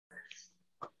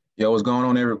Yo, what's going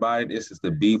on, everybody? This is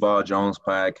the BeBall Jones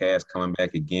podcast coming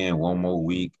back again one more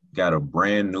week. Got a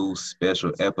brand new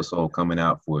special episode coming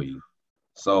out for you.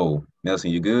 So,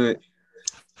 Nelson, you good?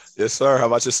 Yes, sir. How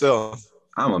about yourself?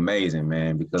 I'm amazing,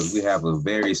 man, because we have a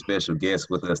very special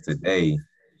guest with us today,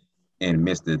 and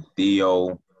Mr.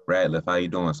 Theo Ratliff. How you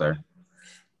doing, sir?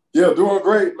 Yeah, doing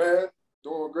great, man.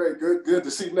 Doing great. Good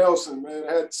to see Nelson, man.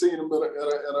 I hadn't seen him in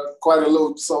quite a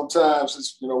little sometime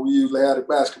since, we usually had a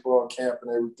basketball camp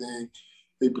and everything.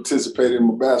 He participated in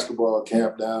my basketball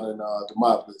camp down in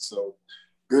Demopolis. So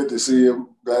good to see him.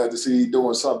 Glad to see he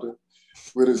doing something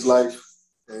with his life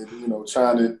and,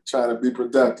 trying to be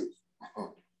productive.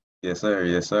 Yes, sir.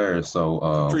 Yes, sir. So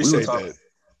Appreciate that.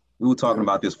 We were talking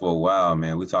about this for a while,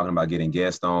 man. We were talking about getting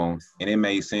guests on, and it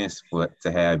made sense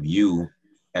to have you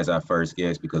as our first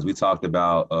guest because we talked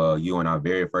about you in our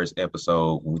very first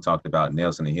episode when we talked about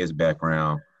Nelson and his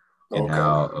background and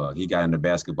how he got into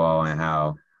basketball and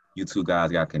how you two guys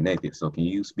got connected. So can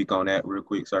you speak on that real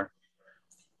quick, sir?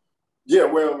 Yeah,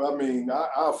 well, I mean,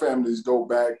 our families go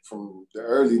back from the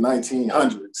early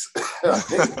 1900s.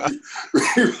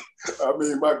 I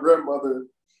mean, my grandmother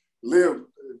lived,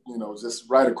 just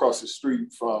right across the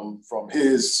street from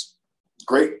his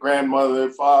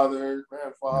great-grandmother, father,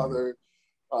 grandfather.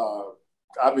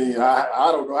 I mean, I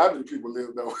don't know how many people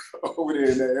lived over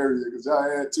there in that area because I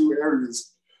had two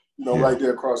areas, right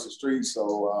there across the street.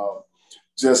 So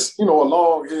just, a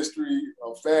long history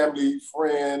of family,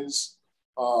 friends,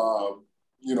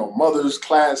 mother's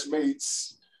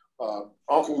classmates,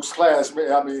 uncle's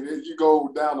classmates. I mean, you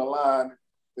go down the line,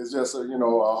 it's just a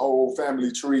whole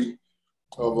family tree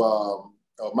of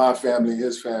my family,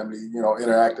 his family,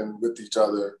 interacting with each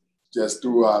other just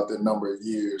throughout the number of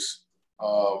years.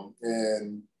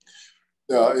 And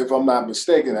if I'm not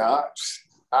mistaken, I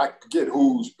forget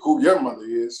who your mother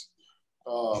is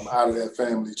out of that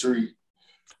family tree.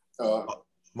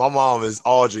 My mom is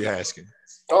Audrey Haskin.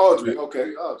 Audrey,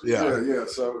 okay. Audrey.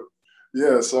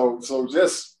 Yeah. So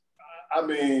just, I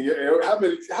mean, how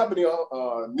many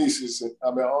nieces,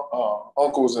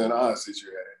 uncles and aunts did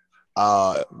you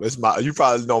have? You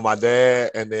probably know my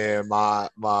dad and then my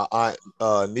aunt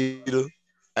Nita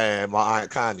and my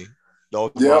aunt Connie.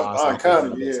 Aunt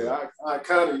Connie, Aunt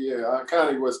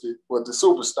Connie was the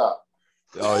superstar.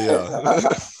 Oh yeah.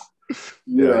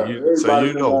 Yeah. So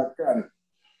Aunt Connie,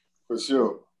 for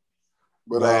sure.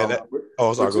 But man,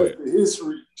 sorry, go ahead.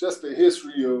 The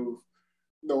history of,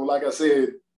 like I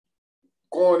said,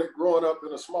 growing up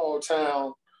in a small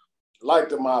town like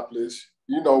Demopolis,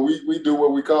 we do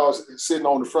what we call sitting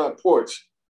on the front porch.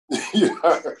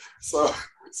 So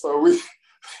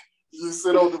you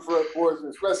sit on the front porch,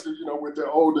 especially, with the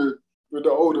older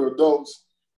adults,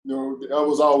 that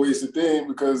was always the thing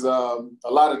because a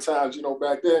lot of times,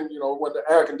 back then, when the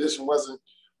air conditioning wasn't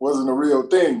a real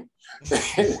thing.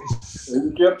 And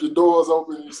you kept your doors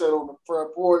open, you sat on the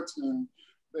front porch and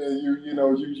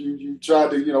you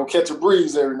tried to, catch a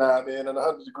breeze every now and then in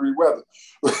 100-degree weather.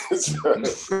 But this, I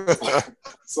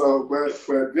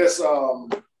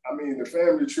mean, the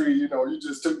family tree, you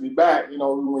just took me back,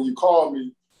 when you called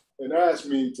me and asked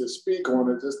me to speak on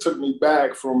it, just took me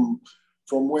back from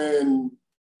when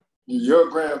your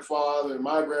grandfather and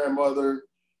my grandmother,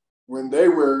 when they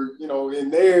were,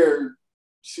 in their,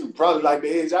 probably like the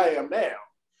age I am now.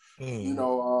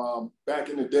 Back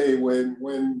in the day when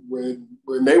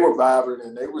they were vibrant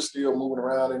and they were still moving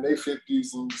around in their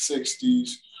 50s and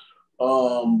 60s,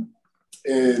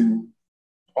 and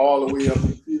all the way up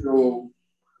until,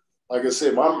 like I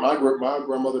said, my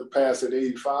grandmother passed at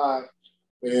 85,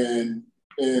 and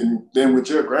then with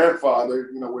your grandfather,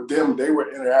 with them, they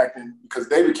were interacting because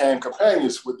they became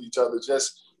companions with each other,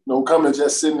 just coming,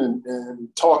 just sitting and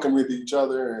talking with each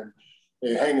other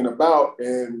and hanging about.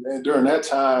 And during that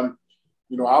time,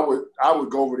 I would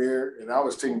go over there and I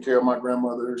was taking care of my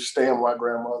grandmother, staying with my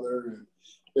grandmother.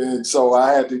 And so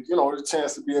I had the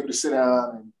chance to be able to sit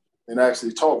down and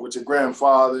actually talk with your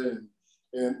grandfather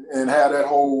and have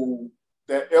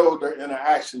that elder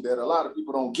interaction that a lot of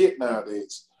people don't get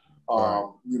nowadays, right.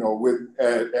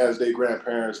 As their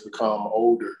grandparents become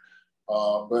older.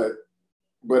 But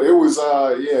it was,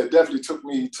 it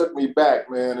definitely took me back,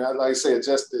 man. And like I said,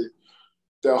 just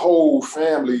the whole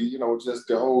family, just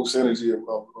the whole synergy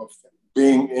of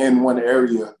being in one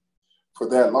area for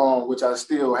that long, which I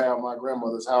still have my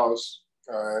grandmother's house,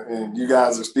 and you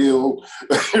guys are still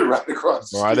right across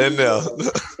the street. Right in there.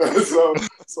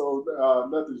 so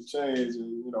nothing's changed,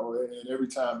 and every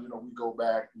time we go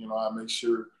back, I make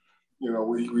sure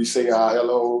we say our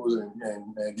hellos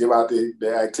and give out the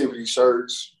activity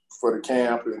shirts for the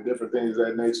camp and different things of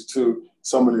that nature too.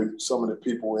 Some of the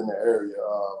people in the area.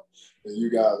 and you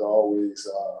guys are always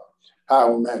high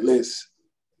on that list.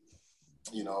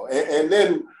 You know, and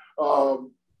then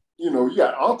you know, you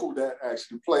got uncle that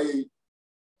actually played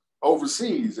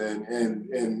overseas, and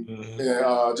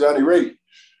Johnny Ray,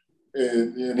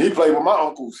 and he played with my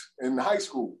uncles in high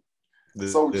school.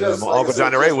 So just my uncle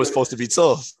Johnny Ray was supposed to be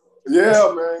tough.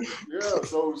 Yeah, man. Yeah.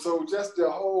 So just the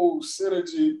whole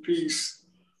synergy piece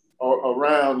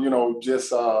around, you know, just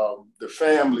the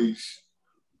families,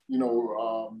 you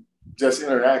know, just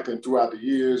interacting throughout the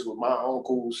years with my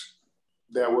uncles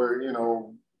that were, you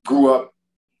know, grew up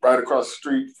right across the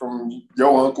street from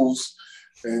your uncles,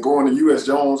 and going to U.S.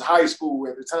 Jones High School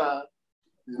at the time,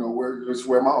 you know,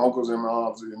 where my uncles and my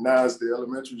aunts, and now it's the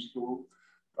elementary school.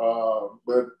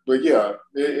 But yeah,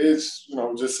 it's, you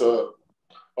know, just a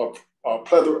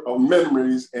plethora of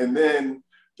memories, and then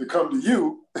to come to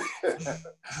you,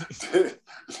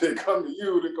 to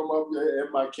come up there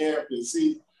at my camp and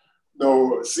see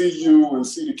you and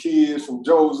see the kids from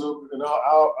Joseph, and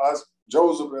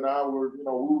Joseph and I were, you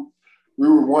know, we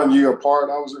were 1 year apart.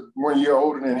 I was 1 year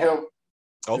older than him.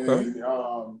 Okay. And,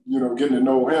 you know, getting to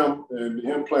know him and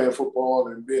him playing football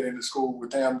and being in the school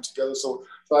with him together. So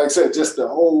like I said, just the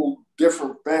whole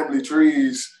different family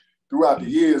trees throughout the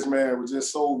years, man, was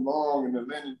just so long, and the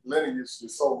lineage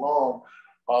is so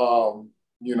long.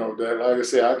 You know, that, like I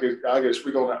said, I could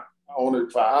speak on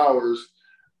it for hours,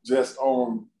 just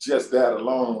on just that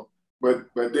alone.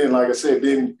 But then, like I said,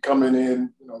 then coming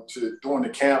in, you know, to doing the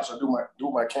camps. I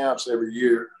do my camps every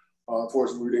year.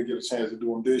 Unfortunately, we didn't get a chance to do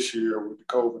them this year with the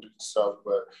COVID and stuff.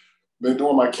 But been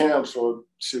doing my camps for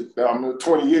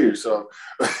 20 years. So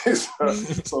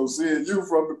seeing you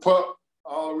from the pup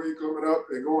all the way coming up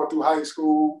and going through high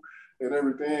school and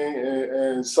everything,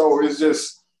 and so it's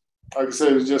just, like I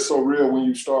said, it's just so real when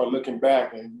you start looking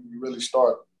back and you really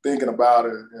start thinking about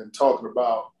it and talking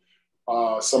about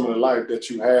some of the life that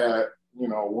you had, you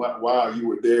know, while you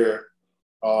were there,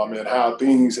 and how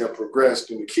things have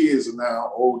progressed, and the kids are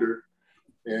now older,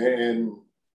 and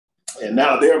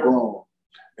now they're grown,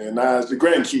 and now it's the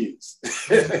grandkids.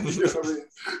 You know what I mean?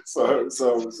 So it's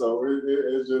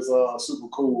just super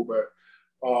cool,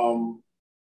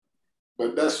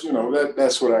 but that's, you know,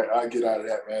 that's what I get out of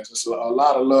that, man. Just a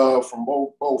lot of love from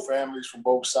both families, from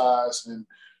both sides, and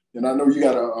I know you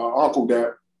got an uncle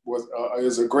that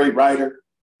is a great writer.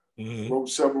 Mm-hmm. Wrote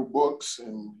several books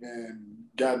and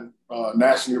got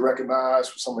nationally recognized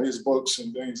for some of his books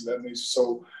and things of that nature.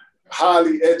 So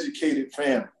highly educated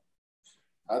family.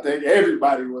 I think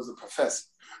everybody was a professor.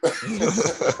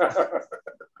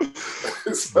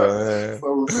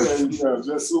 so yeah,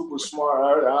 just super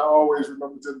smart. I always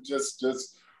remember them just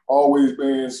always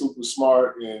being super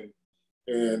smart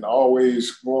and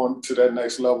always going to that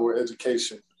next level of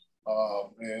education,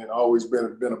 and always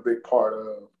been a big part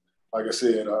of, like I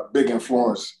said, a big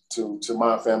influence to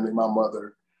my family, my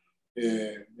mother,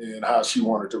 and how she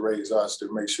wanted to raise us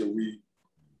to make sure we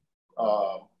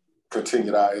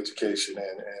continued our education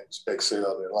and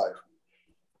excelled in life.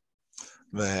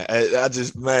 Man, I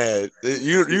just, man,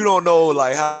 you don't know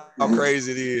like how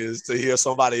crazy it is to hear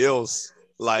somebody else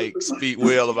like speak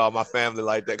well about my family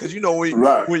like that. Because, you know, when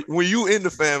you in the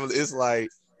family, it's like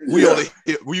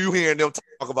you hearing them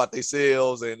talk about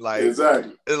themselves, and like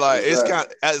exactly. It's kind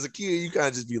of, as a kid, you kind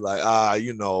of just be like,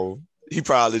 you know, he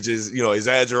probably just, you know,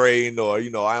 exaggerating, or, you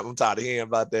know, I'm tired of hearing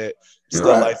about that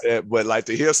stuff like that. But like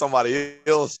to hear somebody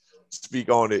else speak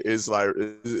on it, it's like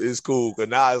it's cool. Because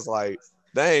now it's like,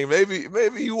 dang, maybe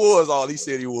he was all he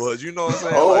said he was. You know what I'm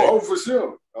saying? Oh, for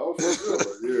sure.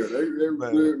 Yeah, they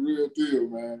real deal,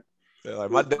 man. Yeah, like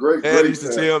my dad used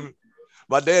to tell me.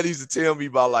 My dad used to tell me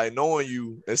about like knowing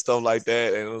you and stuff like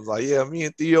that, and it was like, yeah, me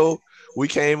and Theo, we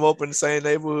came up in the same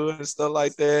neighborhood and stuff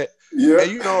like that. Yeah,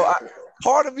 and you know,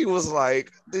 part of me was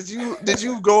like, did you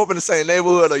grow up in the same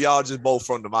neighborhood, or y'all just both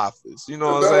from the office? You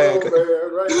know what I'm saying? Man,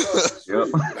 right across the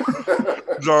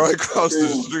street. Right across the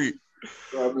street.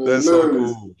 I mean, that's so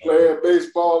cool. Playing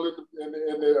baseball in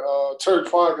the church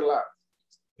parking lot.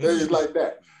 Things like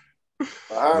that.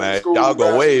 Behind the school y'all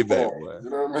go way back. You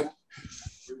know what I mean?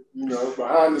 You know,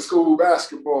 behind the school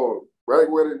basketball, right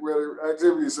where the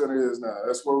activity center is now.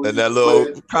 That's where we and that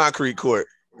little concrete court.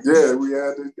 Yeah, we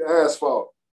had the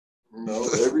asphalt. You know,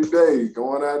 every day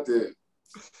going out there.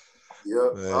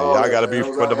 Yep. Y'all got to be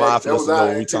from the office to know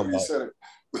what we talking about.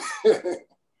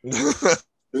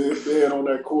 Being on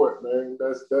that court, man.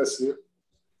 That's it.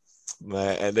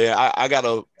 Man, and then I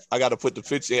gotta put the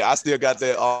picture in. I still got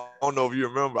that. I don't know if you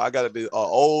remember. I got an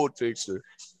old picture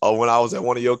of when I was at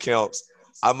one of your camps.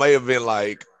 I may have been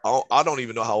like, I don't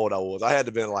even know how old I was. I had to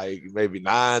have been like maybe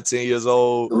 9, 10 years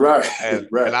old. Right. And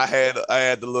I had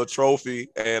the little trophy,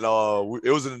 and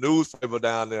it was in the newspaper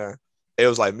down there. it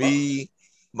was like me,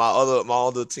 my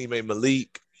other teammate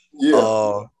Malik.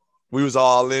 Yeah. We was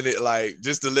all in it, like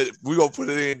just to we gonna put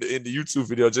it in the YouTube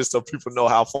video just so people know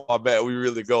how far back we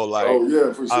really go. Like, oh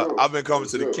yeah, for sure. I've been coming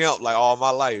to the camp like all my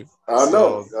life. I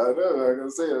know. Like I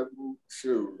said,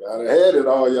 shoot, I had it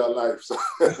all your life. So.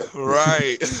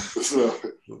 Right. so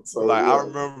like yeah.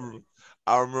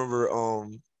 I remember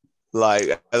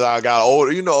like as I got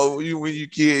older, when you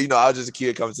kid, I was just a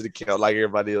kid coming to the camp like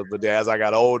everybody else. But then as I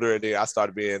got older, and then I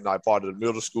started being like part of the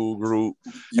middle school group,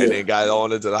 and then got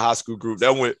on into the high school group.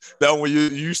 That when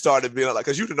you started being like,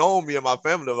 because you didn't know me and my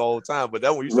family the whole time, but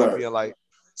that when you started being like,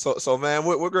 so man,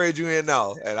 what grade you in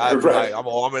now? And I'd be like, I'm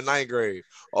in 9th grade.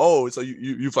 Oh, so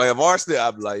you playing varsity?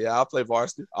 I'd be like, yeah, I play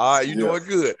varsity. All right, you doing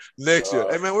good. Next year,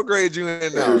 hey man, what grade you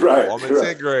in now? Oh, I'm in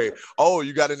 10th grade. Oh,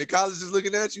 you got any colleges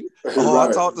looking at you? Oh,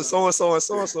 I talked to so and so and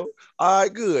so and so. All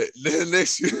right, good. Then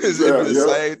next year it's the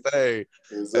same thing.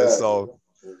 Exactly. And so,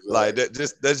 like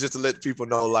that's just to let people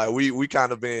know, like we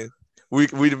kind of been. We've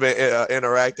been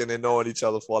interacting and knowing each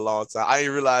other for a long time. I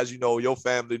didn't realize, your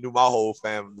family knew my whole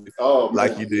family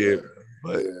like you did.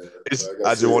 But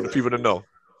I just wanted people to know.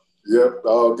 Yep,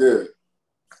 all good.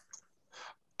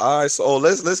 All right, so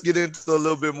let's get into a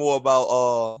little bit more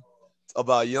about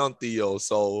young Theo.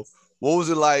 So what was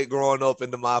it like growing up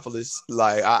in Demopolis?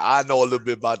 Like I know a little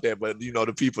bit about that, but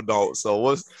the people don't. So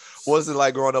what's it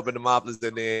like growing up in Demopolis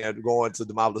and then going to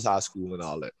Demopolis High School and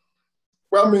all that?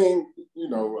 Well, I mean,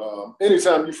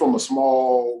 anytime you're from a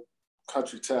small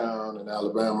country town in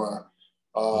Alabama,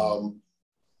 not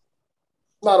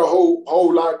a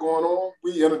whole lot going on.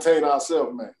 We entertain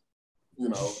ourselves, man.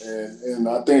 And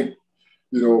I think,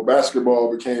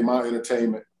 basketball became my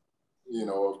entertainment,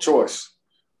 of choice,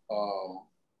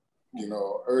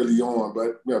 early on.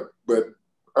 But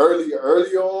early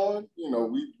on,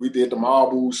 we did the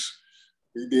marbles,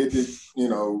 we did the,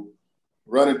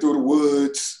 running through the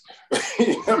woods.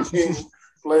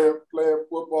 Playing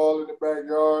football in the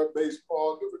backyard,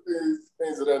 baseball, different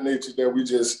things of that nature that we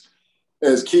just,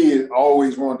 as kids,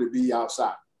 always wanted to be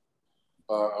outside.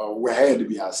 We had to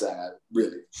be outside,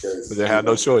 really. But they had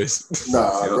no choice.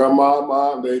 Nah, grandma,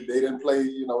 mom, they didn't play,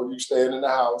 you staying in the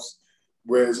house.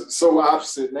 Whereas it's so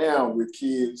opposite now with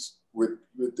kids, with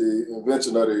the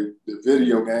invention of the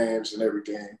video games and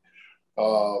everything.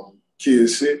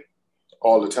 Kids sit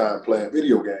all the time playing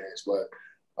video games, but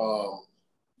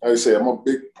like I say, I'm a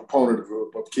big proponent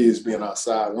of kids being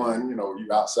outside. One,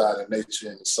 you're outside in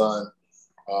nature in the sun,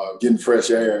 getting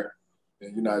fresh air,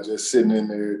 and you're not just sitting in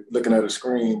there looking at a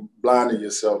screen, blinding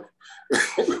yourself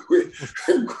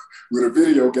with a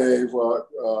video game for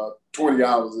 20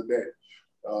 hours a day.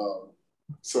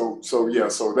 So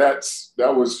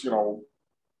that was,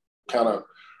 kind of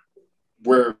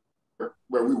where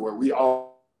we were. We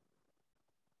all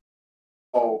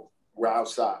were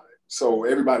outside. So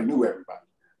everybody knew everybody.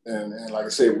 And like I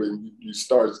said, when you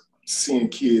start seeing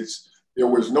kids, there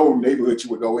was no neighborhood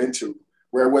you would go into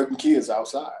where it wasn't kids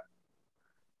outside,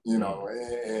 and like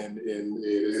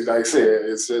I said,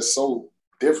 it's just so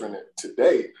different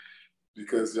today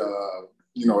because,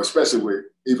 especially with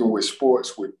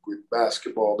sports, with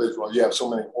basketball, baseball, you have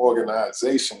so many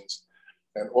organizations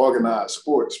and organized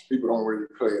sports. People don't really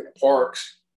play in the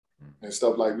parks and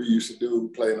stuff like we used to do,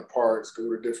 play in the parks,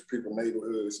 go to different people's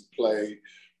neighborhoods and play.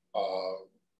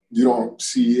 You don't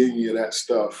see any of that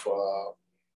stuff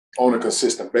on a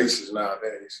consistent basis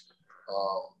nowadays.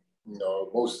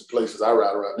 Most of the places I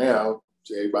ride around now,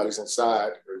 everybody's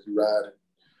inside because you ride.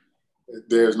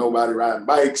 There's nobody riding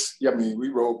bikes. I mean, we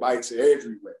rode bikes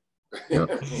everywhere. Yeah.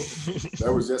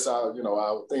 That was just our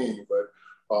thing. But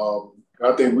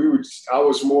I think I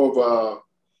was more of a,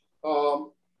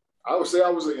 I would say I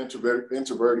was an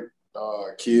introverted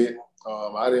kid.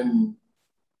 I didn't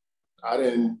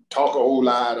talk a whole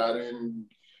lot. I didn't,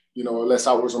 unless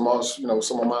I was amongst,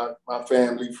 some of my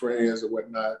family, friends or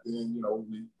whatnot, then,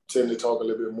 we tend to talk a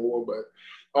little bit more, but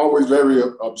always very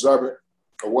observant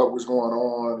of what was going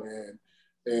on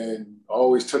and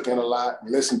always took in a lot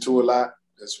and listened to a lot,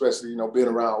 especially, being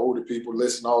around older people,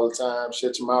 listen all the time,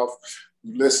 shut your mouth,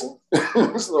 you listen.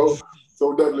 So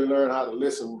definitely learn how to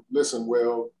listen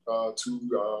well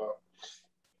to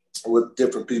with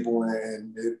different people,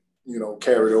 and it,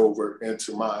 carried over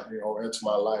into my, into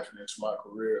my life and into my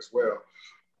career as well.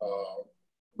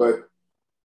 But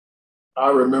I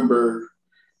remember,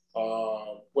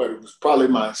 it was probably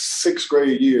my 6th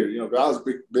grade year. I was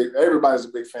big. Everybody's a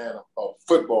big fan of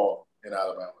football in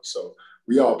Alabama, so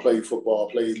we all played football,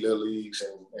 played little leagues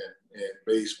and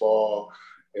baseball.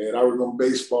 And I remember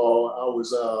baseball. I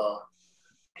was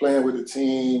playing with the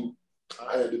team.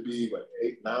 I had to be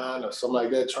 8, 9 or something like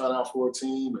that, trying out for a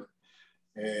team,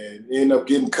 and ended up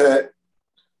getting cut.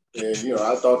 And, you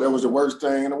know, I thought that was the worst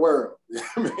thing in the world. You know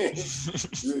what I mean?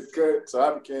 So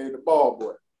I became the ball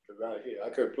boy. Because I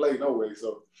couldn't play no way.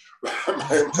 So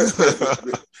I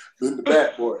been the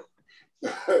bat boy.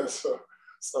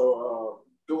 so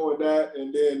doing that.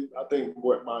 And then I think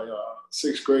my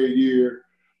 6th grade year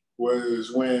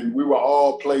was when we were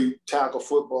all play tackle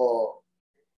football.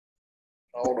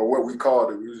 I don't know what we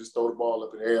called it. We just throw the ball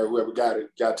up in the air. Whoever got it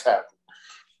got tackled.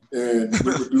 And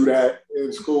we would do that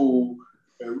in school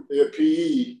and at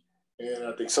PE. And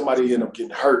I think somebody ended up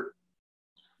getting hurt.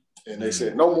 And they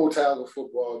said, no more tackle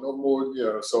football, no more, you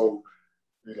know. So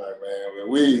we're like, man,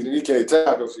 we can't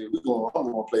tackle. I'm going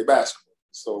to play basketball.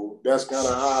 So that's kind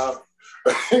of how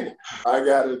I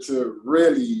got into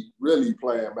really, really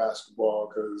playing basketball,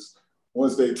 because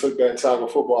once they took that tackle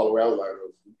football away, I was like,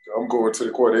 I'm going to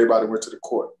the court. Everybody went to the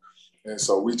court. And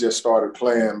so we just started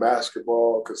playing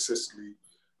basketball consistently,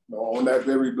 you know, on that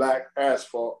very black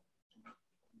asphalt,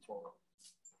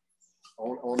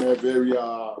 on that very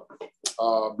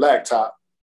black top,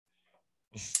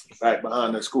 back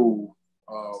behind the school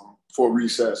for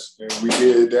recess. And we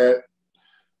did that.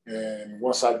 And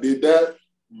once I did that,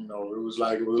 you know, it was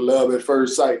love at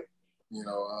first sight. You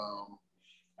know,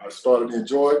 I started to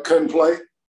enjoy it. Couldn't play. It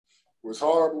was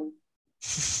horrible.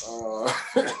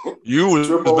 You was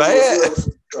bad.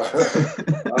 I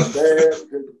was bad.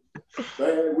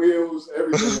 Bad wheels.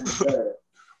 Everything was bad.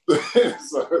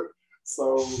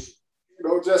 so, you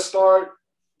know, just start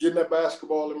getting that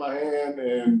basketball in my hand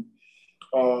and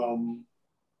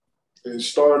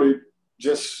started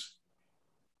just,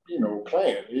 you know,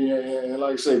 playing. And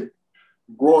like I say,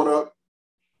 growing up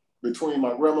between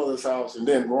my grandmother's house and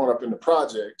then growing up in the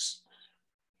projects,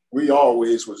 we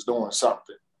always was doing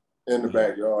something in the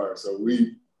backyard. So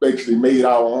we basically made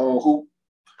our own hoop.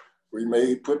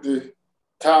 We put the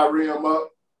tie rim up,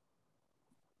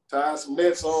 tied some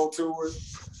nets onto it,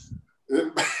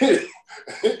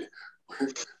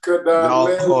 cut down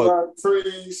limbs around the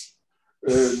trees,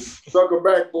 and stuck a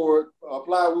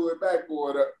plywood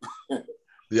backboard up.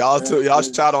 Y'all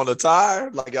shot on the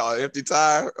tire, like y'all empty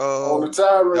tire. On the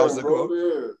tire rim, bro.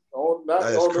 Yeah.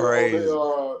 That's crazy.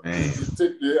 Not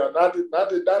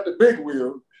the big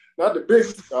wheel, not the big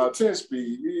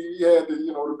 10-speed. He had the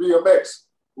BMX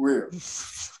wheel.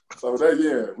 So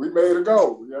we made a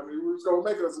goal. I mean,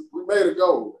 we made a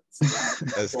goal.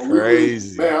 That's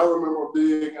crazy. I remember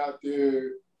being out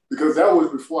there, because that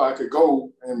was before I could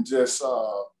go and just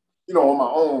on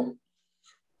my own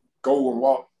go and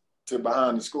walk to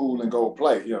behind the school and go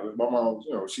play. You know, my mom,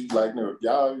 she's like,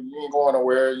 y'all, you ain't going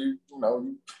nowhere. You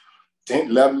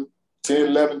 10, 11,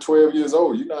 12 years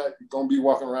old. You're not going to be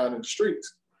walking around in the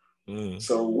streets.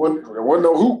 So there wasn't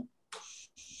no hoop.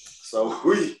 So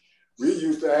we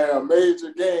used to have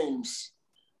major games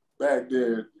back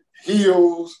there.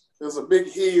 Hills. There's a big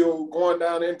hill going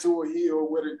down into a hill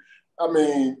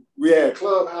we had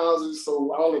clubhouses,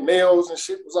 so all the nails and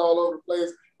shit was all over the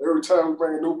place. Every time we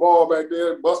bring a new ball back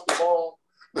there, bust the ball.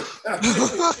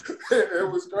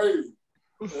 It was crazy.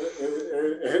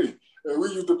 And we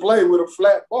used to play with a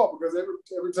flat ball, because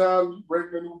every time you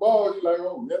bring a new ball, you're like,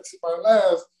 oh, that's my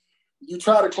last. You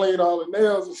try to clean all the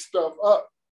nails and stuff up,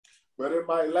 but it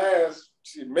might last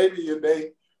maybe a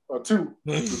day or two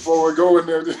before we go in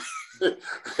there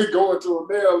go into a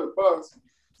nail and bust.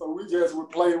 So we just would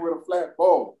play with a flat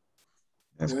ball.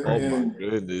 That's my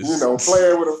goodness.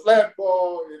 Playing with a flat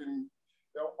ball and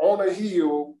on a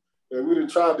hill, and we done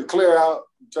tried to clear out,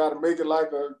 try to make it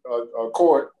like a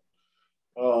court.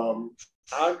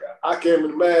 I can't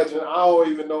even imagine. I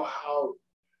don't even know how.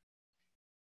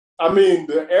 I mean,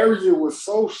 the area was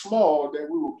so small that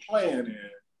we were playing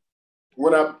in.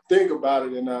 When I think about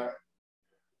it, and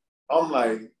I'm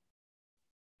like,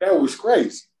 that was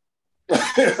crazy.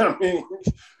 I mean,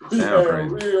 we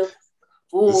had real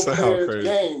full-fledged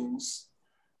games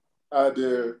out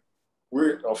there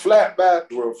with a flat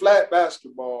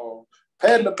basketball,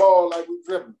 patting the ball like we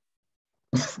dribbling.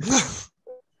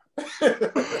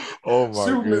 Oh my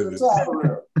goodness!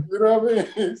 You know what I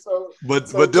mean? But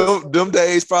them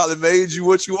days probably made you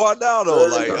what you are now, though.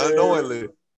 Like unknowingly.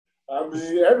 I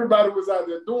mean, everybody was out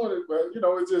there doing it, but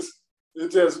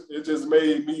it just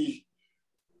made me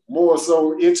more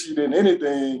so itchy than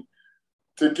anything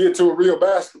to get to a real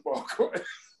basketball court.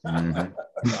 I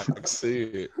can see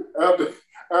it.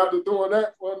 After doing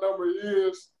that for a number of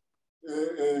years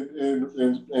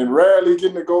and rarely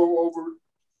getting to go over,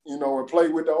 and play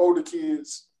with the older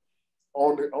kids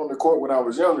on the court when I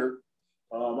was younger,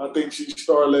 I think she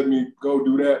started letting me go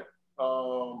do that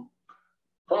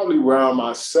probably around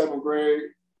my seventh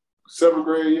grade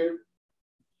year.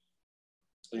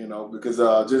 Because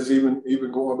just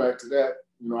even going back to that,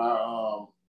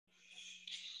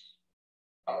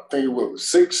 think it was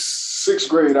sixth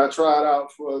grade. I tried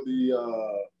out for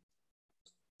the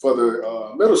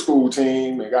middle school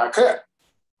team and got cut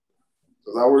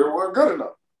because I wasn't good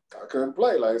enough. I couldn't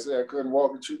play. Like I said, I couldn't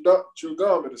walk and chew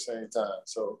gum at the same time.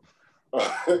 So,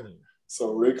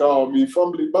 so they called me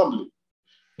Fumbly Bumbly.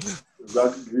 I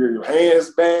could hear your hands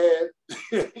bad,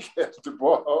 catch the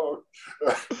ball.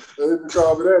 They even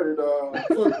call me that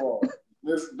in football.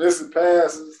 Missing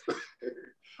passes.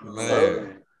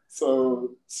 Man. So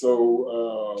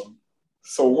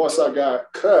once I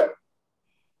got cut,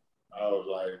 I was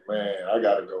like, man, I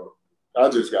gotta go. I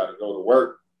just gotta go to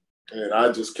work. And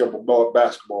I just kept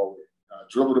basketball with me. I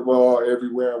dribbled the ball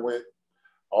everywhere I went.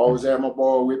 Always had my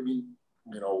ball with me,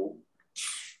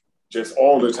 just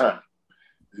all the time.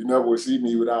 You never would see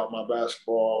me without my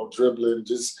basketball, dribbling,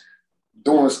 just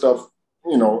doing stuff,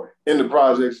 in the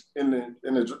projects, on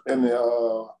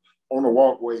the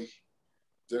walkway,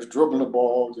 just dribbling the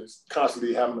ball, just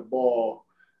constantly having the ball.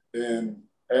 And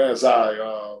as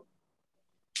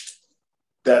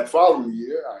that following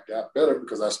year, I got better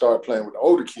because I started playing with the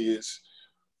older kids,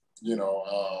 and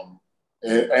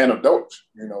adults,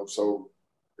 so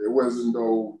it wasn't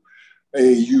no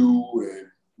AU and,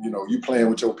 you playing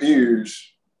with your peers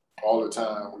all the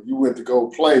time. When you went to go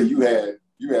play, you had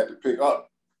to pick up.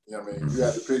 You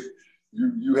had to pick,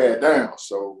 you had down.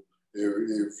 So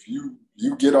if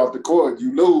you get off the court,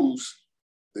 you lose,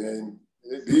 then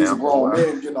these are grown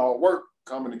men getting all work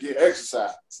coming to get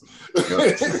exercise.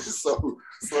 so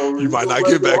you might not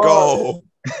get back on.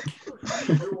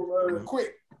 You learn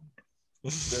quick.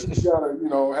 You gotta,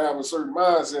 have a certain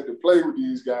mindset to play with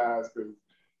these guys. Because,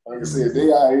 like I said,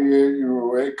 they out here,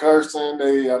 they cursing.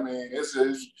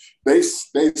 They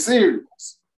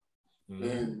serious. Mm-hmm.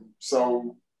 And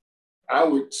so I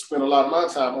would spend a lot of my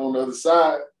time on the other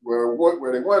side where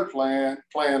they weren't playing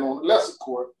on the lesser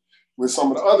court with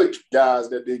some of the other guys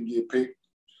that didn't get picked.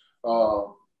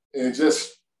 And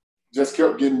just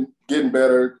kept getting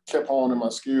better, kept honing my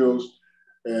skills.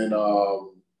 And,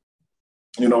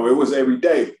 it was every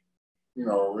day. It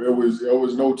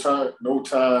was no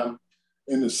time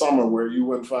in the summer where you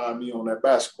wouldn't find me on that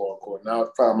basketball court. Now I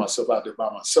find myself out there by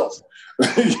myself.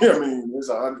 It's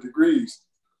 100 degrees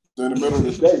in the middle of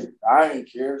the day. I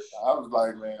ain't care. I was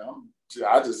like, man,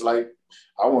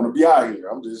 I want to be out here.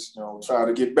 I'm just, trying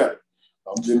to get better.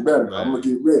 I'm getting better. Man. I'm gonna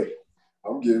get ready.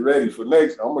 I'm getting ready for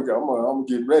next. I'm gonna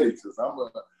get ready because I'm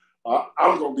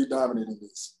gonna be dominant in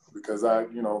this because I,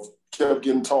 kept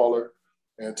getting taller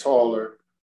and taller,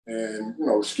 and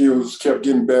skills kept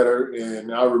getting better.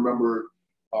 And I remember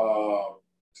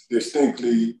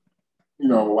distinctly,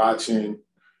 watching,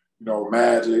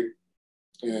 Magic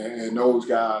and those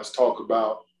guys talk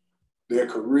about their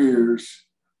careers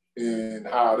and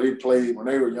how they played when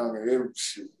they were younger. It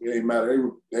ain't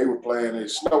matter. They were playing in the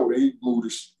snow. They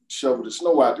moved to shovel the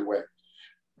snow out the way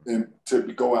and to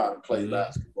go out and play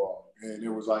basketball. And it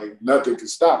was like nothing could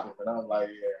stop them. And I'm like,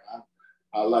 yeah,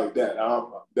 I like that.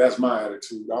 That's my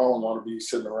attitude. I don't want to be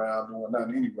sitting around doing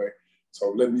nothing anyway. So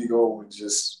let me go and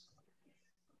just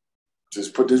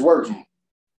put this work in.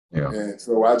 Yeah. And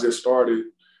so I just started,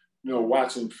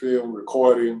 watching film,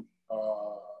 recording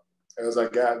as I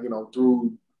got,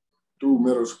 through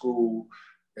middle school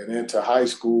and into high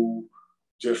school,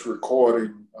 just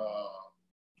recording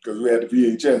because we had the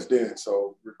VHS then.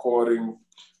 So recording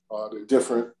the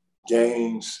different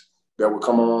games that would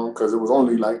come on because it was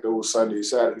only like those Sunday,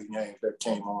 Saturday games that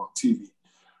came on TV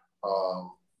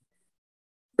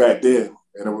back then.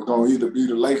 And it was going to either be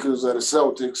the Lakers or the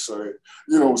Celtics or,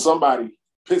 somebody,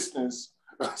 Pistons.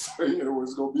 So, it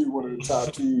was going to be one of the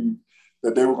top teams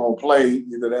that they were going to play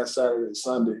either that Saturday or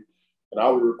Sunday. And I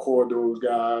would record those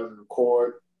guys and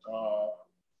record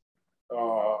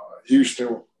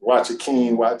Houston, watch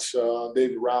Akeem, watch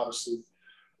David Robinson,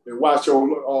 and watch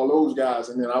all those guys.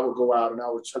 And then I would go out and I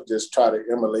would just try to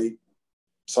emulate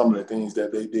some of the things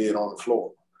that they did on the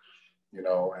floor,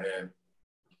 and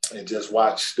just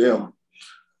watch them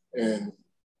and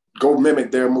go mimic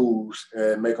their moves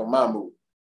and make them my move.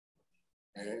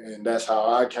 And that's how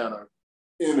I kind of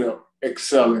ended up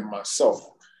excelling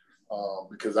myself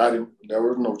because there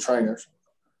were no trainers.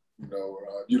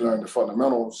 You learn the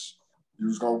fundamentals. You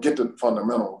was going to get the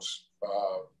fundamentals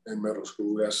in middle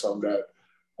school. That's something that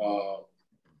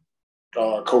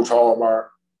Coach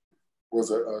Hallmark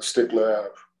was a stickler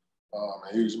of.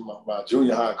 He was my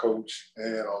junior high coach,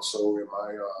 and also in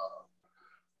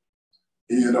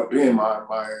he ended up being my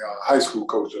high school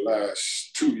coach the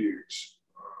last 2 years.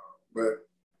 But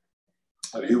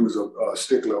he was a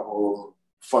stickler on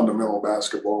fundamental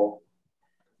basketball.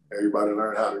 Everybody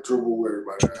learned how to dribble.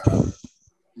 Everybody learned how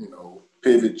to,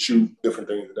 pivot, shoot, different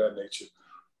things of that nature.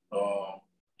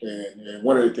 And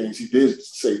one of the things he did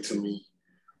say to me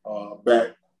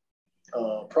back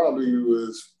probably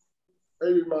was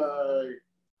maybe my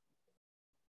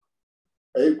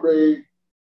eighth grade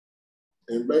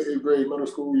middle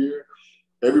school year.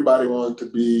 Everybody wanted to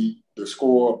be the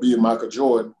scorer, be Michael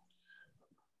Jordan,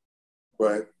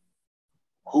 but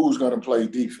who's going to play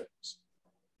defense?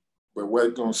 But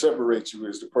what's going to separate you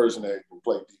is the person that can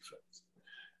play defense.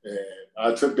 And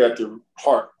I took that to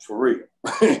heart for real.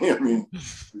 I mean,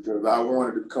 because I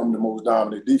wanted to become the most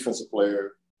dominant defensive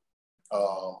player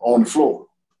on the floor.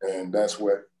 And that's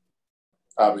what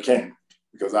I became,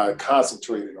 because I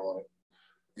concentrated on it.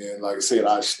 And like I said,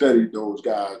 I studied those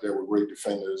guys that were great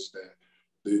defenders,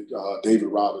 the David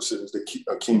Robinsons, the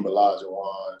Akeem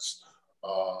Olajuwons,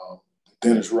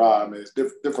 Dennis Rodman,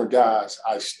 different guys.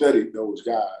 I studied those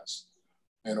guys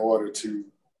in order to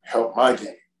help my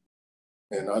game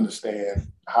and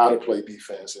understand how to play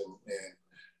defense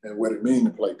and what it means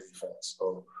to play defense.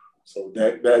 So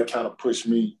that kind of pushed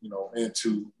me,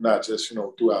 into not just,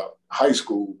 throughout high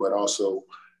school, but also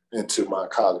into my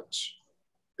college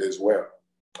as well,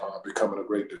 becoming a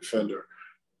great defender.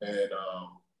 And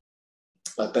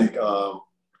I think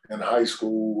in high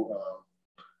school,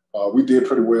 we did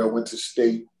pretty well, went to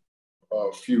state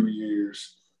a few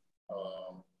years,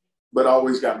 but I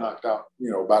always got knocked out,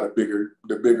 by the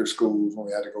bigger schools when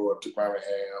we had to go up to Birmingham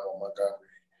or Montgomery.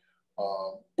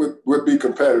 Would be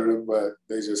competitive, but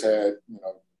they just had,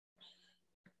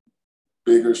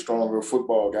 bigger, stronger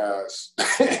football guys.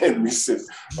 And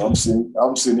I'm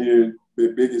sitting here,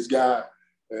 the biggest guy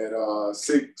at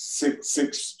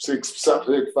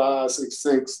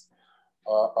 6'5",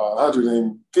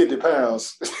 150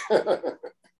 pounds.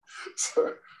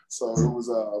 so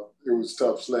it was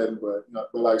tough sledding, but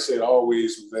like I said, I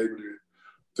always was able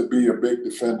to be a big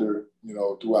defender,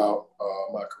 throughout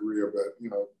my career. But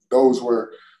those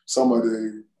were some of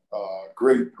the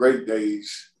great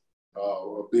days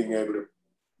of being able to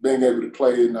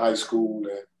play in high school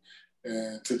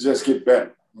and to just get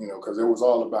better, because it was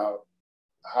all about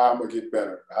how I'm gonna get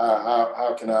better.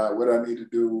 How can what I need to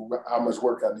do, how much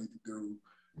work I need to do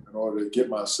in order to get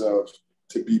myself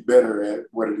to be better at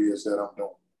what it is that I'm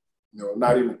doing.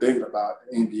 Not even thinking about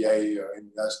NBA or any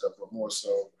of that stuff, but more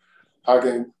so, how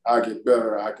can I get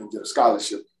better? I can get a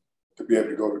scholarship to be able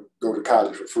to go to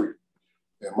college for free,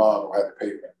 and mom will have to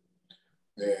pay that,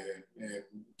 and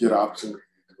get an opportunity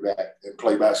to do that and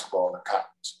play basketball in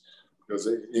college. Because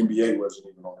the NBA wasn't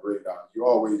even on the radar. You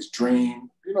always dream,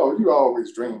 you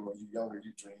always dream when you're younger,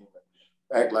 you dream and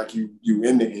act like you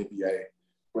in the NBA.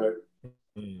 But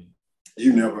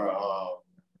you never,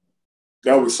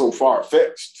 that was so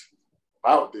far-fetched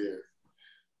out there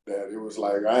that it was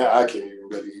like, I can't even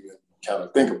really even kind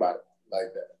of think about it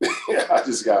like that. I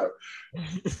just got to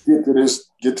get to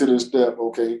this step,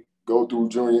 okay, go through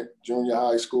junior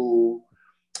high school,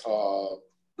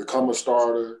 become a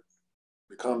starter,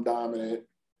 become dominant.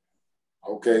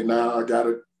 Okay, now I got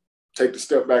to take the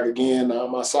step back again. Now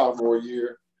my sophomore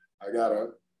year, I got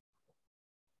to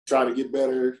try to get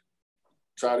better,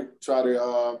 try to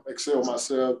excel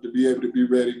myself to be able to be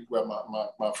ready. Well,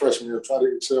 my freshman year, try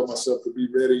to excel myself to be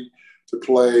ready to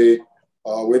play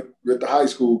with the high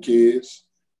school kids.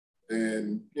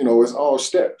 And, it's all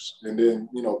steps. And then,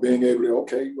 being able to,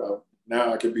 okay, well,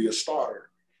 now I can be a starter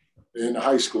in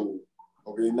high school.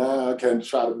 Okay, now I can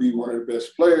try to be one of the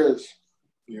best players,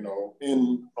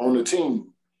 on the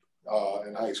team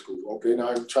in high school. Okay, now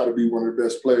I can try to be one of the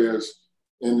best players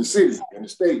in the city, in the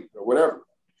state, or whatever.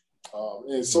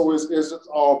 And so it's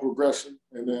all progression,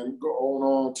 and then go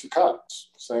on to college.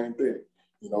 Same thing.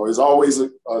 It's always a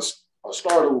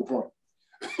startable point.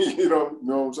 You know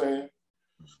what I'm saying?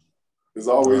 There's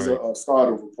always a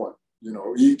startable point.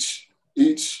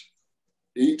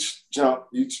 Each jump,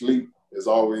 each leap is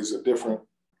always a different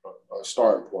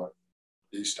starting point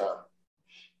each time.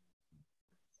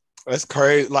 That's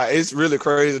crazy. Like, it's really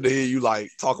crazy to hear you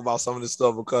talk about some of this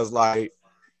stuff, because I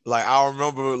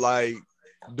remember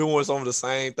doing some of the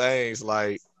same things,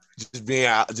 just being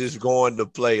out, just going to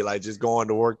play, just going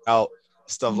to work out,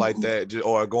 stuff like that,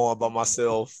 or going by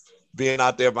myself, being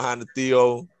out there behind the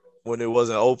Theo when it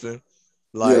wasn't open,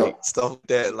 stuff like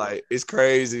that. It's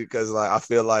crazy because I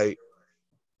feel like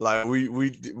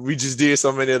we just did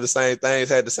so many of the same things,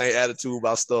 had the same attitude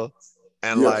about stuff,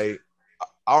 and I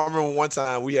remember one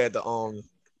time we had some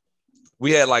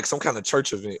kind of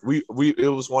church event.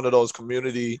 It was one of those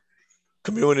community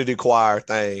choir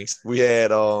things. We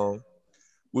had at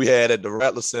the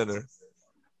Ratliff Center,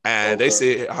 and they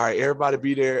said, all right, everybody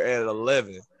be there at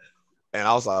 11. And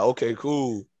I was like, okay,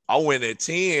 cool. I went at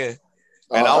 10,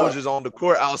 and I was just on the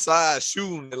court outside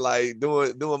shooting and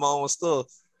doing my own stuff.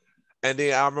 And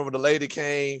then I remember the lady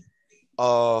came,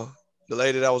 the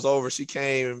lady that was over, she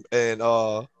came, and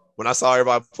when I saw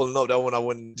everybody pulling up, that when I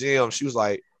went in the gym, she was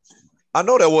like, I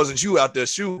know that wasn't you out there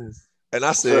shooting. And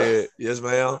I said, yes,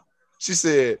 ma'am. She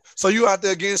said, so you out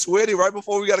there getting sweaty right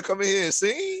before we got to come in here and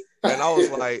sing? And I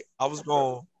was like, I was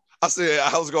going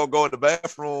to go in the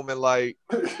bathroom and like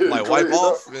wipe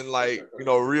off and like,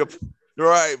 real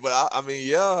right. But I mean,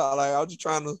 yeah, like I was just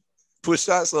trying to push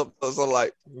shots up. So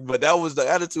like, but that was the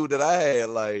attitude that I had.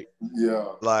 Like,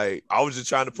 like I was just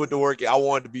trying to put the work in. I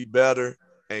wanted to be better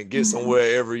and get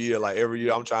somewhere every year. Like every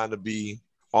year I'm trying to be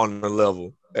on the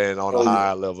level and on a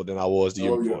higher level than I was the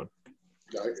year before.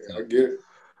 I get it.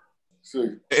 See.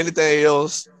 Anything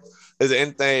else? Is there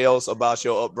anything else about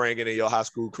your upbringing and your high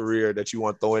school career that you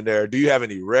want to throw in there? Do you have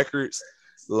any records,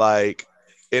 like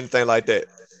anything like that?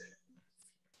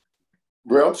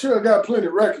 Well, I'm sure I got plenty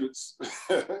of records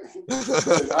in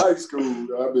high school.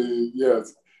 I mean,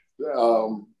 yes,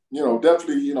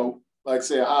 definitely, like I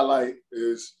say, a highlight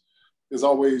is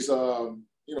always,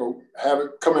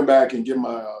 coming back and getting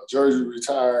my jersey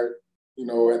retired,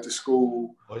 at the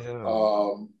school.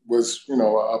 Was,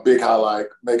 a big highlight,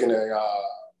 making I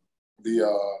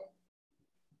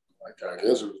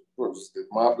guess it was the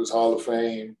Moppers Hall of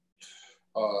Fame.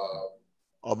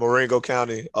 Marengo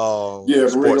County.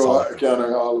 Marengo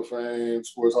County Hall of Fame,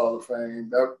 Sports Hall of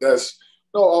Fame. That's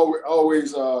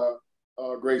always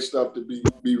great stuff to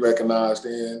be recognized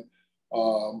in.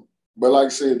 But like I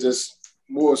said, just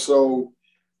more so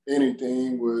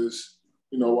anything was,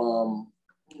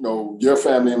 your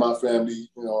family and my family,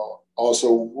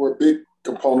 also were big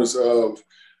components of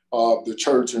the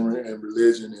church and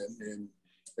religion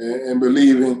and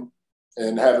believing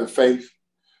and having faith.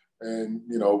 And,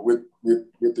 with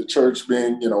the church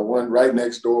being, one right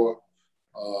next door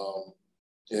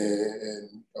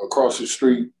and across the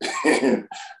street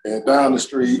and down the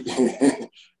street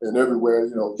and everywhere,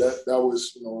 that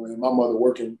was, and my mother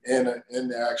working in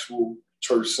the actual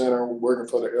church center, working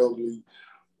for the elderly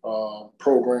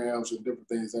programs and different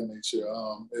things of that nature.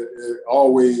 It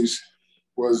always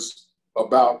was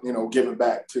about, giving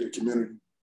back to the community.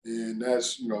 And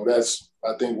that's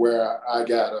I think where I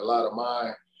got a lot of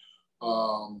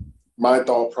my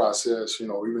thought process,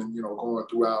 even, going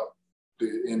throughout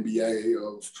the NBA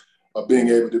of being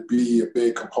able to be a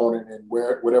big component in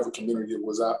whatever community it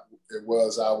was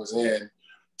I was in,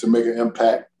 to make an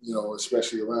impact,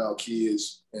 especially around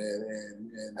kids and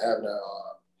having a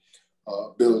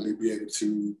ability to be able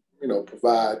to,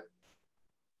 provide,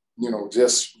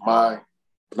 just my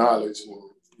knowledge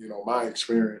and, my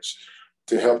experience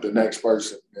to help the next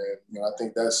person. And, I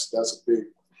think that's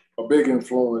a big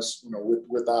influence,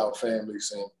 with our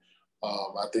families. And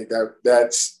I think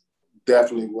that's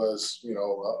definitely was,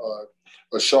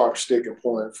 a sharp sticking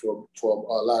point for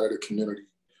a lot of the community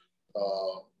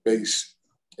based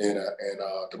in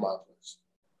Demopolis.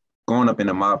 Growing up in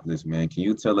Demopolis, man, can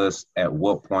you tell us at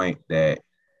what point that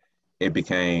it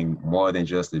became more than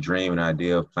just a dream and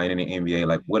idea of playing in the NBA?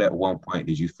 Like, what at one point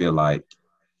did you feel like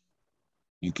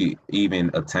you could even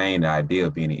attain the idea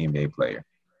of being an NBA player?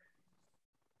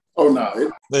 Oh, no,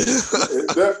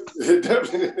 it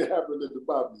definitely happened at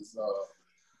Demopolis.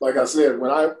 Like I said,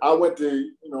 when I went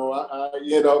to, I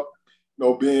ended up,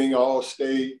 being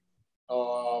All-State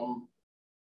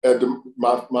at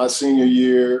my senior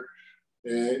year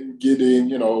and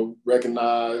getting,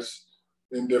 recognized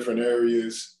in different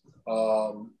areas.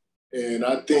 And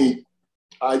I think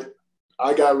I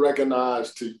got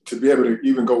recognized to be able to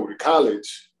even go to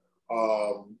college.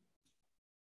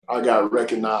 I got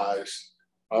recognized.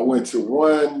 I went to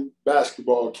one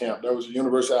basketball camp. That was the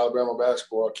University of Alabama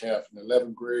basketball camp in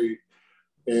 11th grade.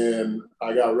 And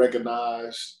I got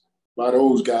recognized by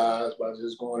those guys by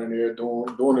just going in there,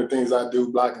 doing the things I do,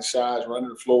 blocking shots, running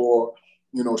the floor,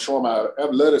 showing my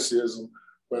athleticism.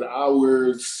 But I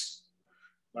was,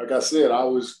 like I said, I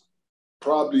was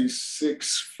probably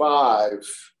 6'5",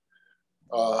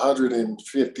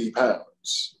 150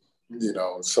 pounds,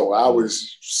 so I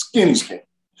was skinny.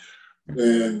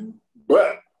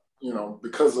 But,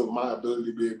 because of my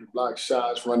ability to be able to block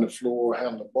shots, run the floor,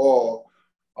 handle the ball,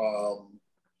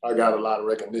 I got a lot of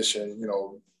recognition,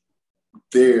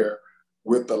 there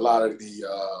with a lot of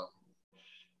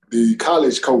the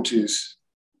college coaches,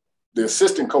 the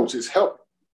assistant coaches helped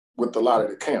with a lot of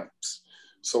the camps.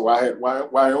 So I had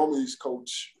Wyoming's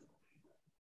coach,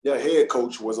 head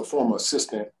coach was a former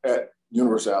assistant at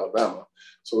University of Alabama.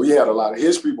 So he had a lot of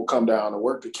his people come down and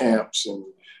work the camps and,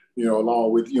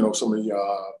 along with, some of the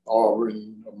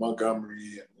Auburn,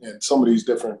 Montgomery, and some of these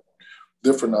different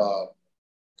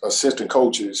assistant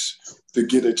coaches to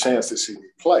get a chance to see me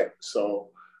play. So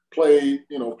played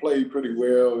pretty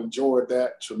well, enjoyed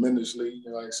that tremendously.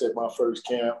 Like I said, my first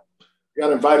camp.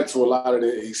 Got invited to a lot of the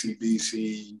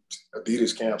ACDC,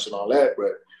 Adidas camps and all that,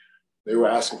 but they were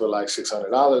asking for like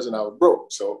 $600 and I was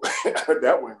broke. So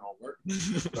that wasn't gonna work.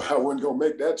 I wasn't gonna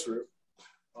make that trip.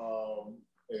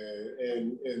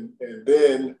 And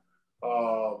then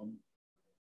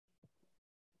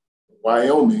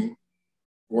Wyoming,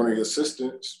 one of the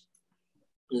assistants,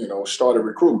 started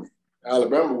recruiting me.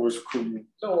 Alabama was recruiting,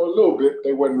 a little bit.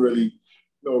 They wasn't really,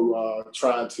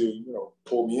 trying to,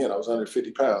 pull me in. I was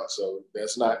 150 pounds, so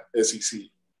that's not SEC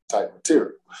type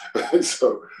material.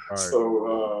 So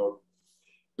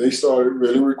they started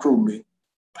really recruiting me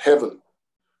heavily.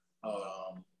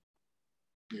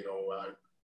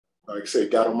 Like I said,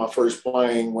 got on my first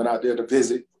plane, went out there to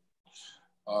visit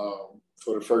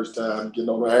for the first time, getting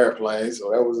on the airplane.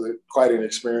 So that was quite an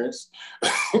experience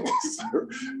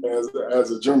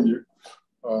as a junior.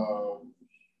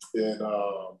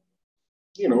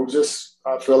 Just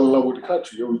I fell in love with the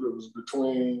country. It was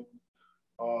between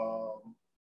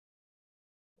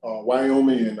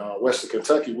Wyoming and Western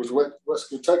Kentucky.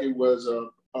 Western Kentucky was a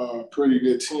pretty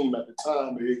good team at the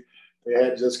time. They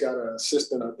had just got an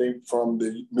assistant, I think, from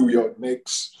the New York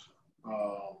Knicks.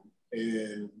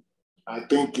 And I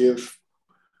think if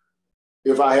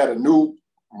I had knew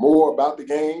more about the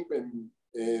game and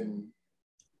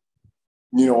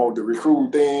the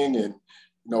recruiting thing and,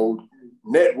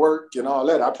 network and all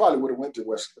that, I probably would have went to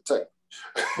Western Kentucky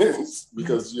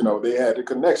because, they had a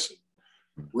connection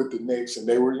with the Knicks and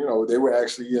they were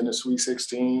actually in the Sweet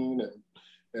 16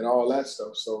 and all that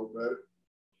stuff. So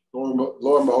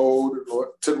lo and behold,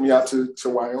 took me out to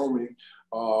Wyoming.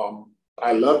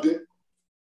 I loved it.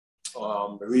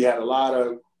 We had a lot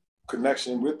of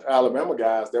connection with Alabama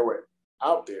guys that were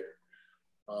out there.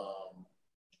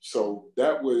 So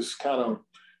that was kind of,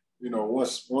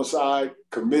 once I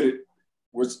committed,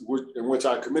 in which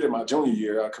I committed my junior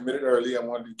year. I committed early. I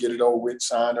wanted to get it over with,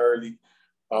 sign early.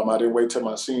 I didn't wait till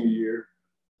my senior year.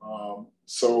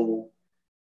 So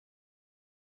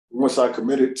once I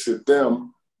committed to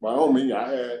them, Wyoming, I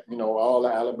had, all the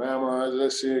Alabama,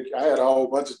 I had a whole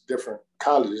bunch of different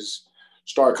colleges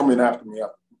start coming after me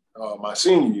my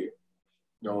senior year,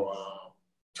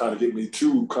 trying to get me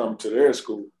to come to their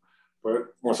school.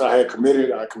 But once I had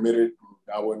committed, I committed.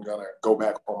 I wasn't going to go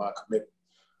back on my commitment.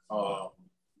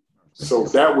 So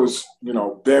that was,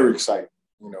 very exciting,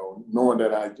 knowing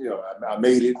that I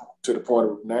made it to the point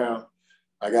of now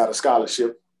I got a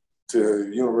scholarship to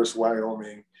the University of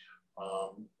Wyoming.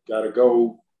 Got to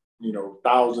go,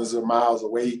 thousands of miles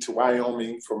away to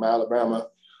Wyoming from Alabama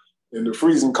in the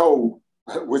freezing cold,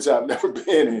 which I've never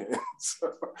been in.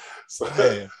 So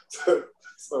that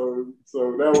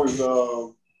was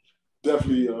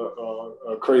definitely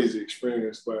a crazy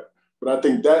experience. But I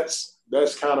think that's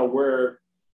kind of where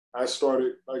I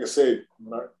started. Like I said,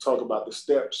 when I talk about the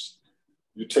steps,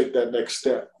 you take that next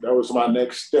step. That was my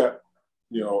next step,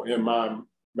 in my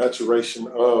maturation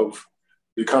of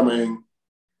becoming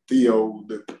Theo,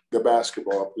 the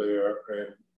basketball player,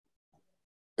 and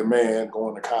the man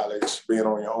going to college, being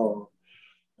on your own,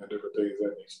 and different things of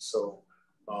that nature. So,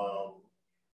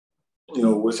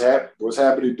 was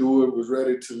happy to do it, was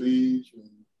ready to leave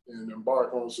and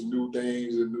embark on some new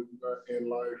things in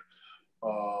life,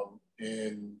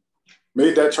 and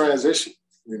made that transition.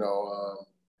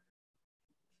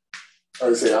 Like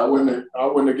I say, I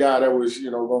wasn't a guy that was,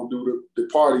 going to do the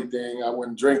party thing. I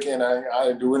wasn't drinking. I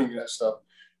didn't do any of that stuff,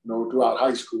 throughout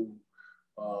high school.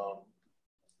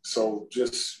 So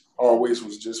just always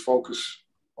was just focused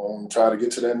on trying to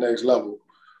get to that next level,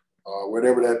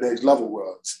 whatever that next level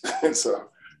was.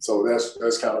 so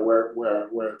that's kind of where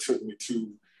it took me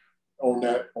to on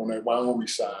that Wyoming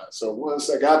side. So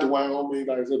once I got to Wyoming,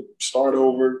 like I said, start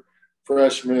over,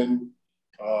 freshman,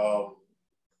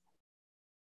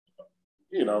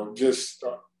 just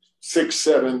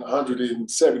 6'7",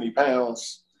 170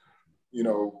 pounds,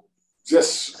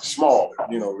 just small.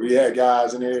 We had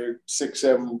guys in there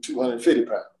 6'7", 250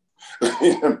 pounds.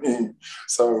 You know what I mean?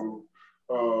 So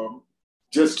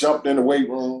just jumped in the weight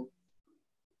room,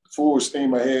 full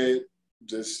steam ahead,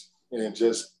 just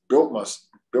built my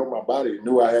body.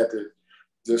 Knew I had to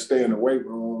just stay in the weight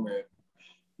room and,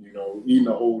 eating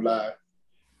a whole lot.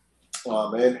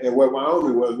 And what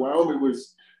Wyoming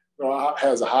was,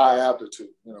 has a high altitude.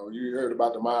 You heard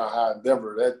about the Mile High in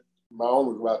Denver. That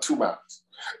Wyoming was about 2 miles.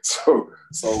 So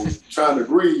trying to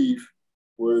breathe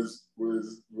was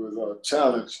a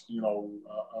challenge.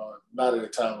 Not at the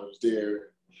time I was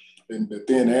there, and the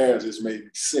thin air just made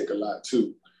me sick a lot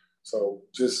too. So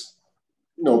just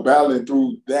battling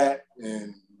through that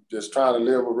and just trying to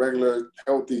live a regular,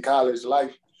 healthy college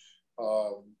life.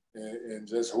 and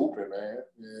just hooping, man.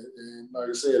 And like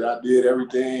I said, I did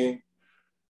everything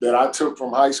that I took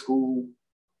from high school.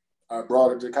 I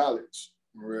brought it to college,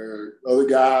 where other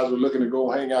guys were looking to go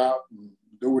hang out and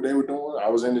do what they were doing. I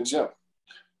was in the gym.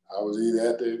 I was either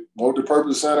at the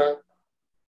multi-purpose center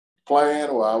playing,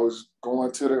 or I was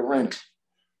going to the arena.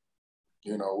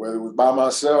 You know, whether it was by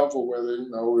myself or whether, you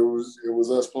know, it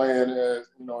was us playing as,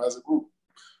 you know, as a group.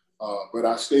 But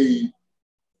I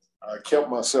kept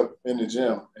myself in the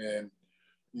gym, and,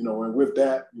 you know, and with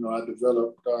that, you know, I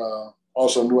developed,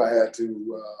 also knew I had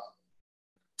to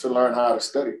learn how to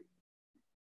study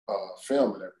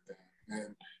film and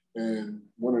everything. And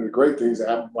one of the great things that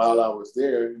happened while I was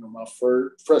there, you know, my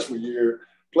freshman year,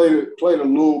 played a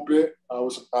little bit. I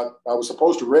was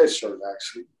supposed to redshirt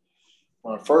actually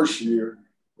my first year,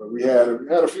 but we had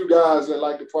a few guys that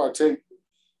liked to partake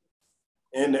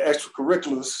in the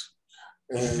extracurriculars,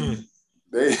 and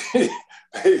they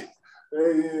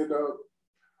ended up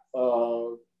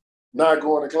not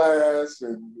going to class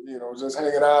and, you know, just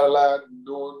hanging out a lot and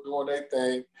doing their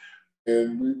thing.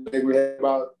 And we had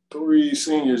about 3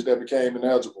 seniors that became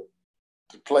ineligible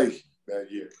to play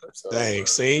that year. So, dang,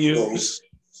 seniors.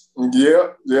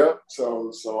 Yeah.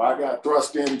 So I got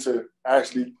thrust into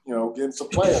actually, you know, getting some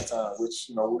playing time, which,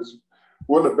 you know,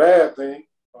 wasn't a bad thing.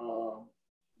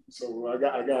 So I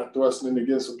got thrust into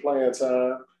getting some playing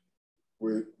time,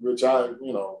 which I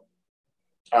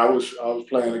was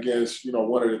playing against, you know,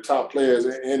 one of the top players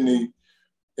in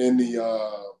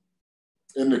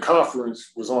the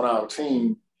conference was on our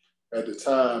team at the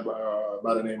time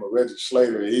by the name of Reggie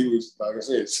Slater. He was, like I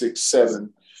said, 6'7",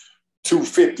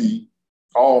 250,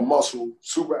 all muscle,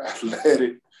 super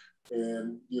athletic.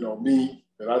 And, you know, me,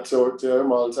 and I tell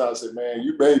him all the time, I said, man,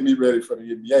 you made me ready for the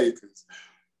NBA, because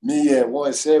me at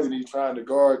 170 trying to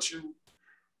guard you,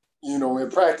 you know, in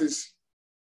practice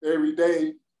every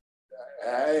day,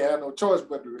 I ain't had no choice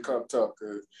but to become tough,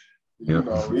 because, you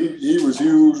know, he was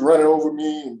huge, running over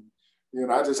me, and, you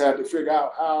know, I just had to figure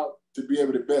out how to be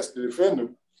able to best to defend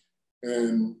him.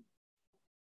 And,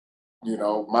 you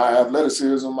know, my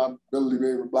athleticism, my ability to be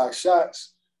able to block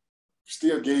shots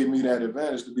still gave me that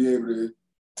advantage to be able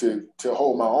to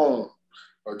hold my own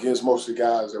against most of the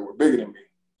guys that were bigger than me.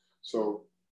 So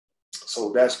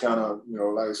that's kind of, you know,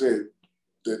 like I said,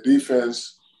 the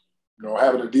defense, you know,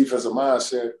 having a defensive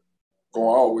mindset gonna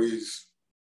always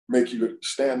make you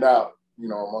stand out, you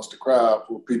know, amongst the crowd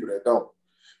for people that don't.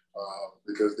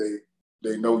 Because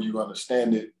they know you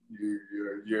understand it.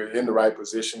 You're in the right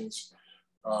positions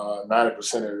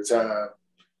 90% of the time,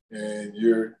 and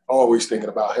you're always thinking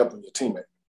about helping your teammate.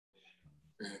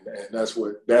 And that's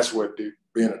what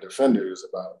being a defender is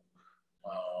about,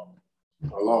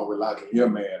 along with locking your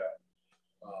man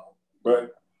up.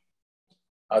 But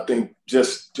I think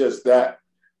just that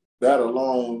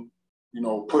alone, you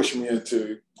know, pushed me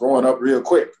into growing up real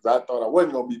quick, because I thought I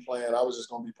wasn't going to be playing. I was just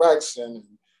going to be practicing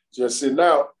and just sitting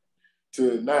out,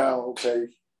 to now, okay,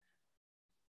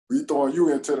 we throwing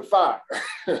you into the fire.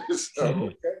 So,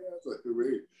 okay,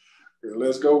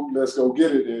 let's go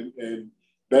get it. And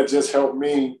that just helped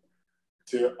me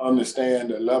to understand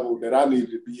the level that I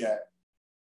needed to be at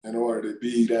in order to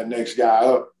be that next guy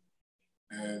up.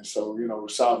 And so, you know,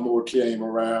 sophomore came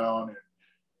around, and,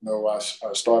 you know, I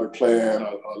started playing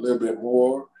a little bit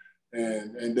more.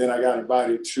 And then I got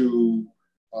invited to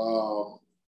the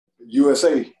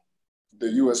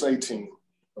USA team,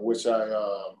 in which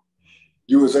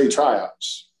USA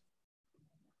tryouts.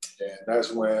 And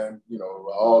that's when, you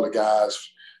know, all the guys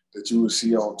that you would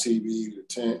see on TV,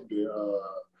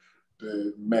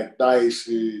 the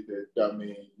McDicey,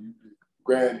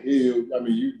 Grant Hill, I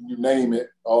mean, you name it,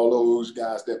 all those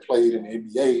guys that played in the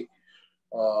NBA,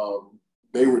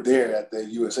 they were there at the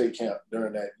USA camp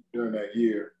during that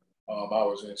year. I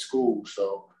was in school,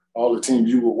 so all the teams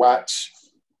you would watch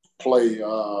play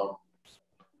on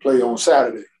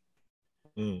Saturday.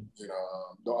 You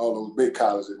know, all those big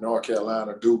colleges, North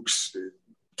Carolina, Dukes,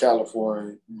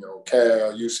 California, you know,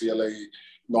 Cal, UCLA, you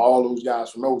know, all those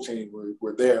guys from those teams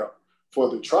were there for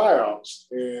the tryouts.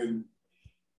 And,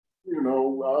 you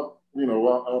know,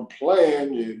 I'm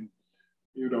playing, and,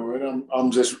 you know, and I'm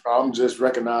just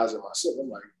recognizing myself. I'm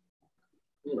like,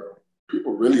 you know,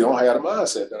 people really don't have the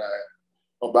mindset that I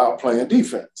have about playing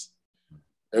defense.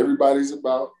 Everybody's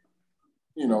about,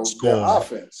 you know, their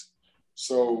offense.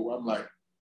 So I'm like,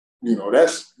 you know,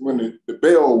 that's when the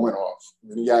bell went off.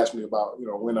 And he asked me about, you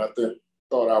know, when I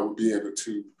thought I would be able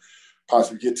to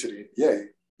possibly get to the NBA.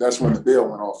 That's when the bell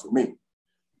went off for me.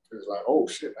 It was like, oh,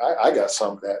 shit, I got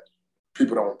something that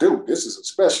people don't do. This is a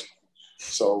special.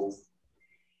 So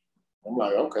I'm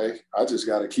like, okay, I just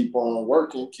got to keep on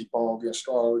working, keep on getting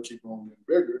started, keep on getting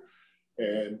bigger.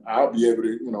 and I'll be able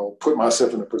to, you know, put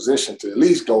myself in a position to at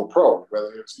least go pro,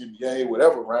 whether it's NBA,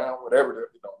 whatever round, whatever, it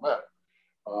don't matter.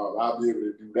 I'll be able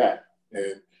to do that.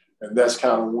 And that's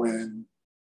kind of when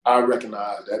I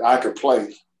recognized that I could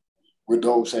play with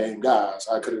those same guys.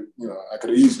 I could have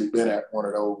easily been at one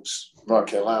of those North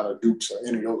Carolina Dukes or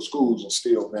any of those schools and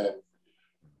still been,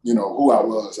 you know, who I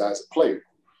was as a player,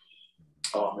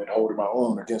 and holding my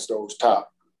own against those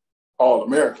top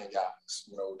All-American guys.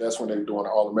 You know, that's when they were doing the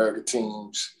All-American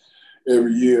teams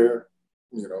every year,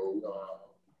 you know,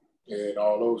 and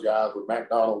all those guys were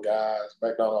McDonald guys,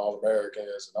 McDonald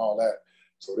All-Americans and all that.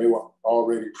 So they were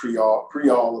already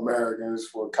pre-All-Americans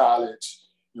for college,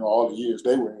 you know, all the years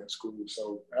they were in school.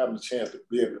 So having a chance to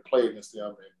be able to play against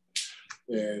them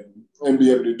and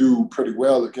be able to do pretty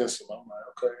well against them, I'm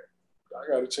like, okay, I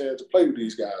got a chance to play with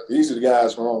these guys. These are the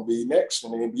guys who are going to be next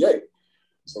in the NBA.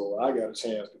 So I got a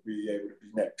chance to be able to be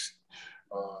next.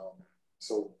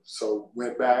 So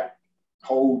went back,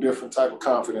 whole different type of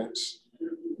confidence,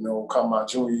 you know, come my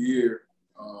junior year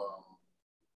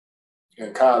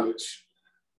in college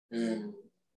and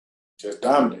just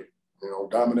dominated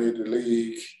the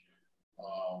league,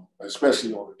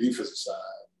 especially on the defensive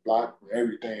side, blocked and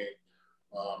everything.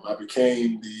 I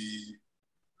became the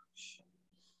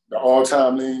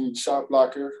all-time leading shot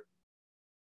blocker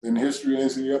in the history of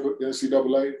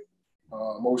NCAA,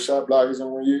 most shot blockers in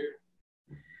 1 year.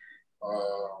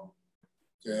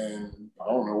 And I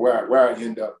don't know where I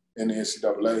ended up in the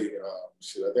NCAA. I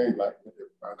think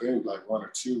it was like 1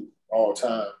 or 2 all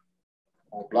time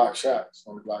on the block shots.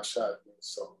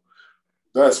 So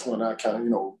that's when I kind of, you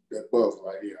know, that buzz,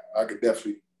 like, yeah, I could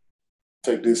definitely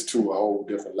take this to a whole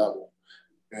different level.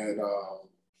 And,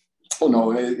 you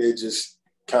know, it just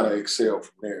kind of excelled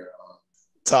from there.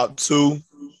 Top 2,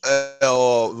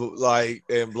 like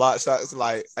in block shots,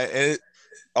 like, and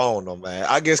I don't know, man.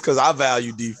 I guess because I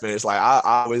value defense. Like I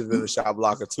always been a shot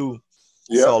blocker too.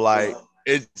 Yep. So like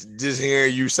it just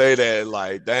hearing you say that,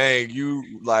 like, dang,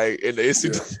 you like in the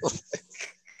NCAA.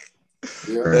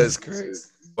 Yeah. That's crazy.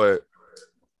 But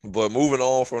moving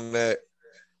on from that,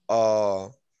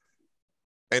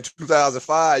 in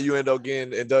 2005, you end up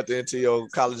getting inducted into your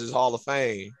college's Hall of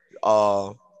Fame.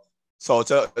 So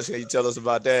can you tell us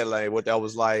about that, like what that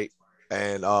was like,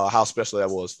 and how special that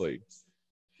was for you?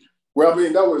 Well, I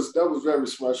mean, that was very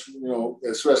special, you know,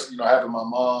 especially, you know, having my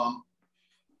mom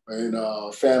and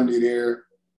family there,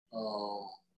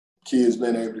 kids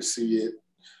being able to see it.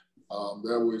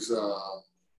 That was,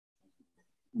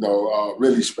 you know,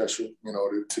 really special, you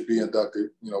know, to be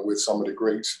inducted, you know, with some of the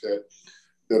greats that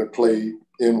have played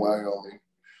in Wyoming,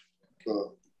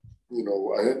 you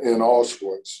know, in all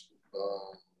sports,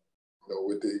 you know,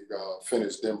 with the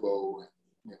Finnish Dembo, and,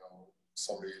 you know,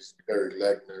 some of these Eric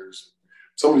Leckners,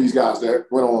 some of these guys that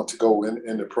went on to go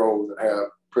in the pros and have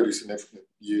pretty significant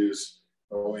years,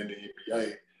 you know, in the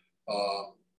NBA,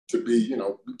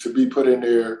 to be put in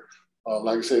there.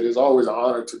 Like I said, it's always an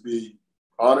honor to be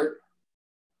honored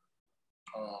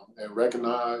and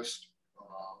recognized.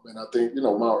 And I think, you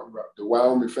know, the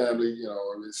Wyoming family, you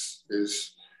know,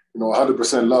 is you know,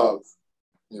 100% love,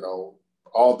 you know,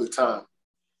 all the time.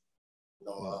 You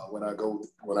know, when I go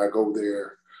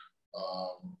there.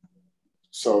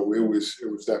 So it was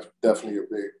definitely a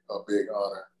big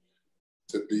honor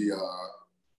to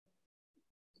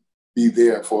be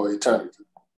there for eternity.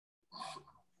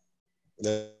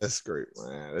 That's great,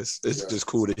 man. It's just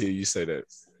cool to hear you say that.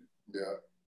 Yeah.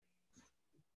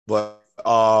 But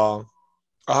all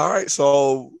right,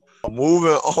 so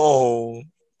moving on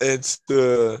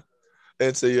into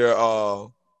your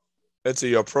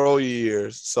pro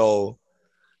years. So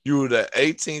you were the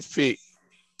 18th pick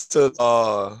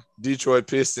to Detroit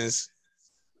Pistons.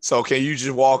 So can you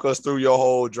just walk us through your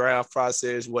whole draft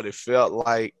process, what it felt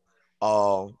like?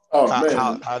 How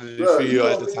did it feel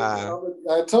at the time?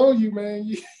 I told you, man,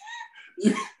 you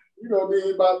gonna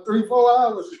be about 3-4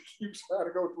 hours to keep trying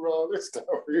to go through all this stuff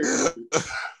here.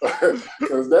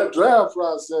 Because that draft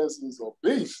process is a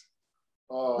beast.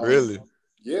 Really?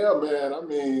 Yeah, man. I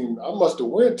mean, I must have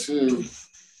went to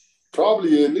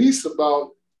probably at least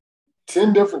about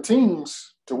 10 different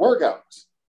teams to workouts.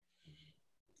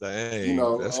 Dang, you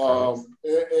know, that's crazy.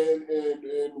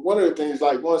 And one of the things,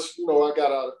 like once, you know, I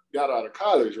got out of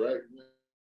college, right?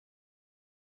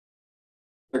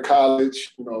 The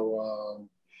college, you know,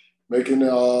 making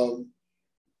all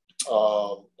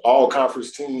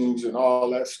conference teams and all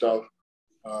that stuff,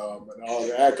 and all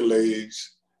the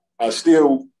accolades. I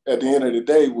still, at the end of the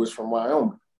day, was from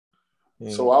Wyoming.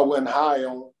 So I wasn't high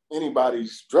on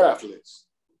anybody's draft list.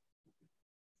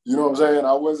 You know what I'm saying?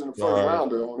 I wasn't a first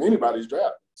rounder on anybody's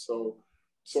draft. So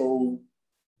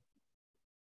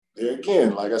there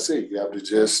again, like I said, you have to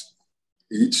just,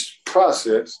 each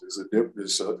process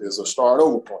is a start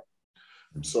over point.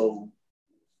 So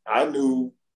I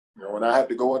knew, when I had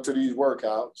to go into these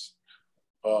workouts,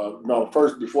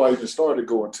 first, before I even started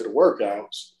going to the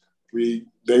workouts,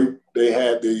 they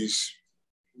had these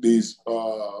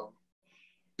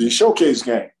showcase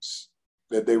games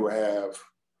that they would have.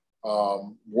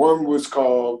 One was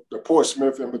called the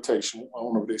Portsmouth Invitational. I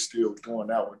don't know if they're still doing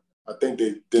that one. I think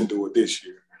they didn't do it this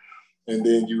year. And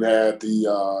then you had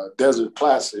the Desert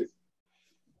Classic,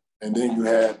 and then you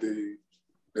had the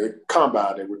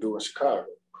Combine they were doing in Chicago.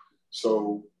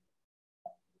 So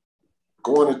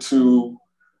going into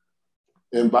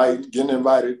getting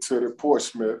invited to the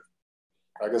Portsmouth,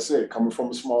 like I said, coming from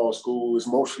a small school, it's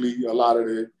mostly a lot of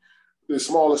the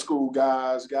smaller school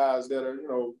guys that are,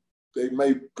 they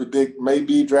may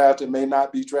be drafted, may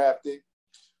not be drafted,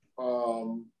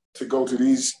 to go to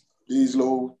these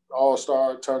little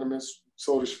all-star tournaments,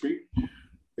 so to speak.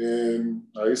 And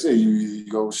like I said, you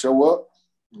go show up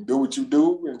and do what you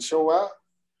do and show out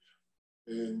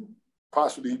and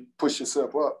possibly push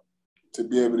yourself up to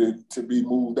be able to be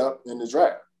moved up in the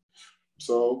draft.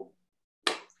 So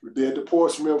we did the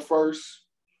Portsmouth first,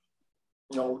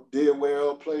 did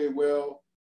well, played well.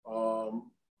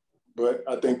 But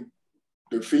I think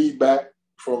the feedback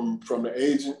from the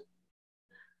agent,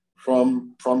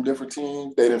 from different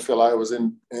teams, they didn't feel like I was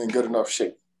in good enough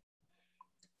shape.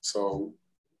 So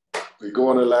we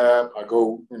go in the lab. I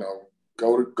go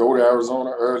to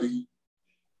Arizona early,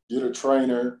 get a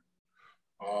trainer,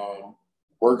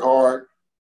 work hard,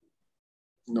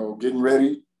 getting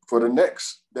ready for the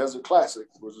next Desert Classic,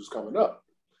 which was coming up.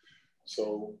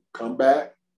 So come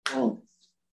back, have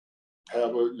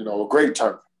a great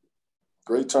tournament.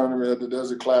 Great tournament at the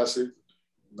Desert Classic,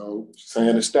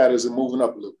 saying the status is moving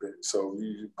up a little bit. So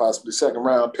you possibly second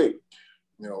round pick.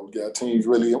 Got teams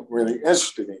really, really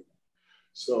interested in you.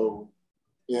 So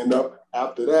end up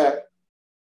after that,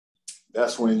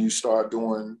 that's when you start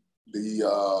doing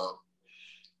the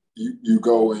you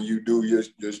go and you do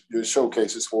your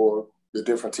showcases for the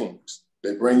different teams.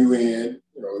 They bring you in,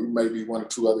 maybe one or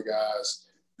two other guys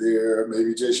there,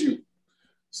 maybe just you.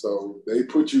 So they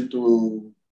put you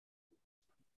through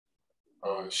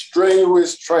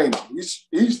strenuous training,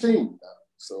 each team.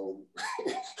 So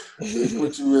they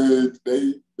put you in,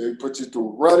 they put you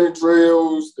through running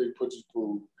drills, they put you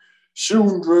through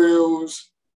shooting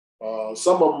drills.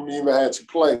 Some of them even had to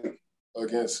play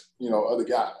against, other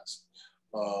guys.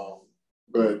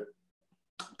 But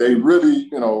they really,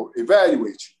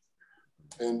 evaluate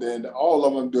you. And then all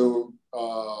of them do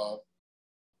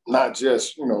not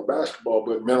just, basketball,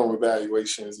 but mental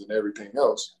evaluations and everything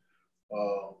else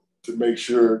to make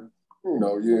sure,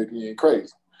 you ain't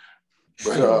crazy.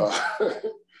 But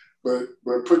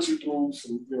but put you through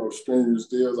some, strenuous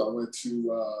deals. I went to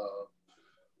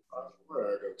where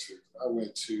did I go to?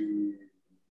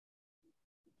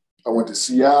 I went to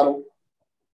Seattle.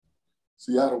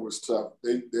 Seattle was tough.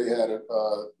 They had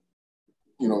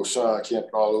Sean Kemp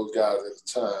and all those guys at the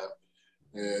time,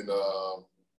 and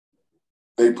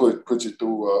they put you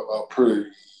through a pretty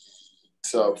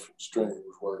tough,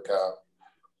 strenuous workout.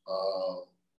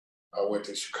 I went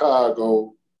to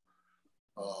Chicago.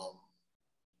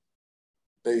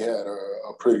 They had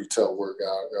a pretty tough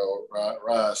workout. Ryan,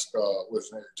 what's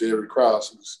his name? Jerry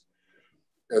Krause was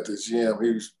at the gym.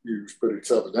 He was pretty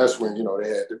tough, and that's when they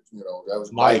had that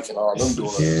was Mike and all them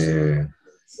doing it.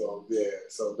 Yeah.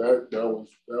 So that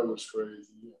was crazy.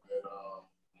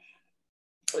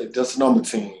 And just number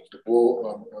teams, the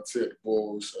Bulls, the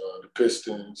Bulls, the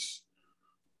Pistons.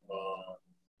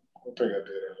 I think I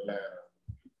did Atlanta,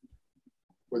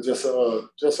 but just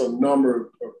a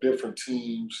number of different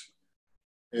teams.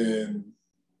 And,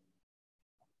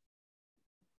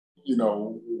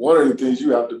 one of the things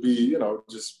you have to be,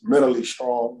 just mentally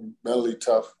strong, mentally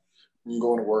tough when you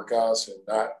go into workouts and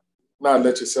not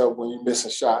let yourself, when you're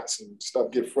missing shots and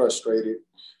stuff, get frustrated,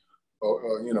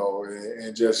 or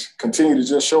and just continue to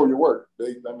just show your work.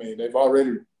 They've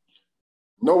already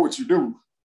know what you do.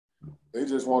 They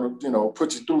just want to,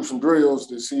 put you through some drills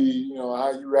to see,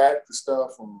 how you react to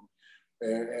stuff and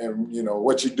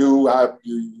what you do, how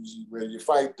when you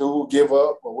fight through, give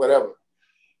up or whatever.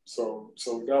 So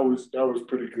that was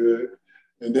pretty good.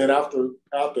 And then after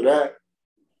that,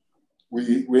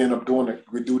 we end up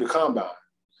we do the Combine.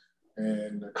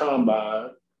 And the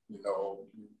Combine,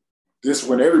 this is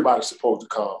when everybody's supposed to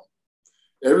come.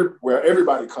 Where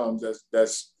everybody comes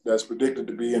that's predicted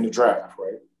to be in the draft,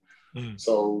 right? Mm-hmm.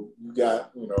 So you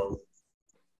got,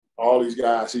 all these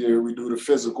guys here, we do the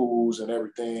physicals and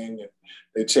everything, and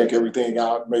they check everything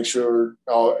out, make sure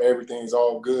everything's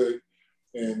all good.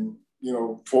 And you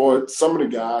know, for some of the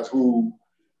guys who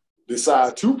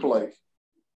decide to play,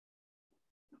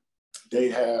 they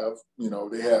have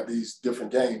these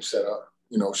different games set up,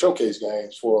 you know, showcase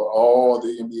games for all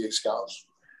the NBA scouts,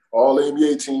 all the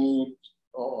NBA teams,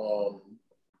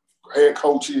 head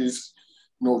coaches,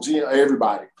 you know,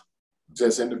 everybody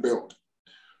just in the building.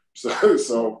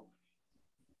 So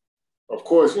of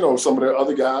course, you know, some of the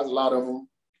other guys, a lot of them,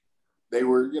 they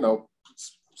were, you know,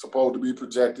 supposed to be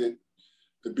projected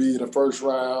to be in the first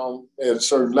round at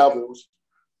certain levels.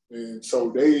 And so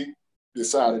they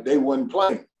decided they wasn't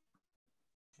playing.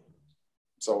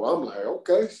 So I'm like,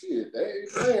 okay, shit, they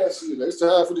ain't playing. Shit, it's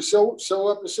time for the show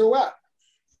up and show out.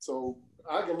 So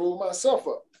I can move myself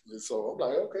up. And so I'm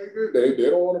like, okay, good. They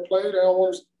don't want to play. They don't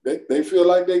want to. They feel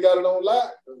like they got it on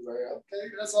lock. I'm like, okay,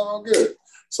 that's all good.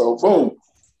 So boom,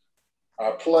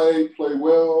 I play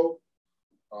well.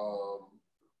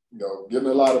 You know, getting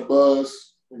a lot of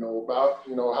buzz, you know, about,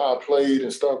 you know, how I played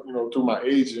and stuff, you know, through my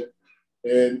agent.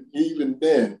 And even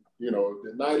then, you know,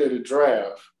 the night of the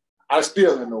draft, I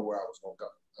still didn't know where I was going to go.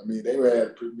 I mean, they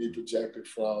had me projected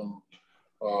from,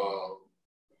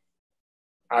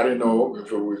 I didn't know if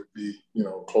it would be, you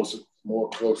know, more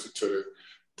closer to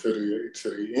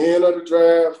the end of the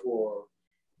draft or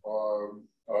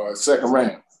second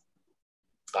round.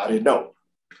 I didn't know.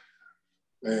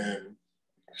 And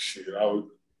shit,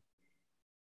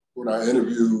 when I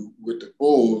interviewed with the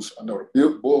Bulls, I know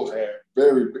the Bulls had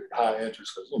very high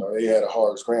interest because, you know, they had a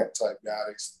Horace Grant type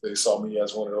guy. They saw me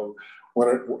as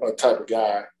a type of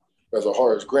guy, as a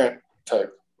Horace Grant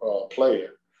type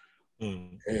player.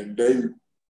 Mm. And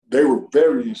they were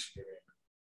very interested in it.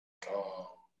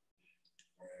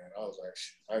 And I was like,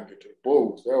 I can get to the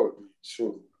Bulls. That would be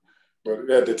sure. But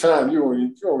at the time, you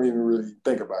don't even really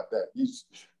think about that. You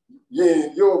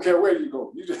don't care where you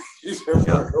go. You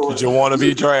just want to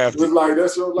be drafted. It's like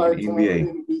that's your lifetime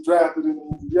to be drafted in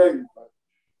the NBA.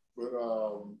 But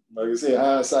like I said,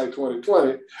 hindsight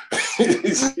 2020.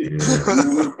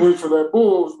 You wait for that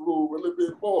Bulls move a little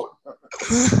bit more.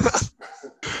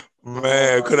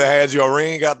 Man, could have had your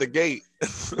ring out the gate.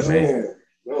 Man,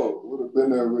 no, would have been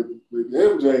there with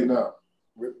MJ now,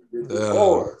 with the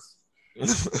boys.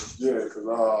 Yeah,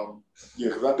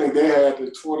 because I think they had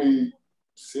the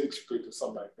 26 pick or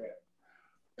something like that.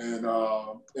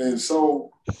 And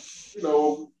so, you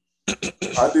know,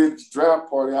 I did the draft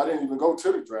party. I didn't even go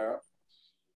to the draft,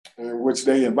 in which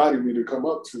they invited me to come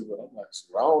up to. But I'm like,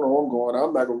 I don't know where I'm going.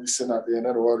 I'm not going to be sitting out there in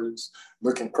that audience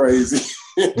looking crazy.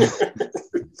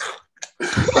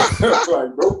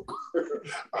 Like, nope.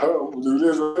 I don't do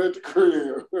this at the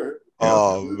crib.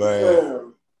 Oh,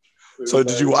 man. So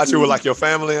did you watch it with like your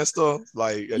family and stuff,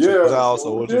 like at your house,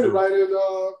 or what did you do? We did it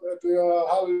right at the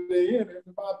Holiday Inn in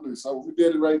the Populous. So we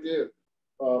did it right there,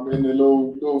 in the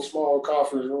little small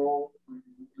conference room.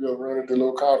 We rented the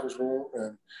little conference room,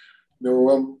 and you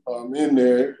know I'm in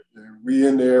there, and we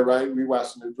in there, right? We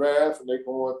watching the draft, and they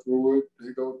going through it.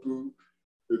 They go through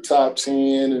the top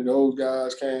 10, and those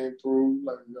guys came through.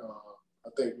 Like I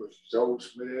think it was Joe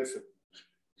Smith, and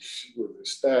she was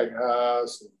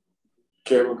Stackhouse, and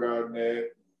Kevin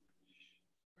Garnett,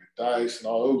 Dice, and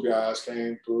all those guys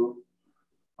came through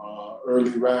early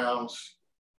rounds.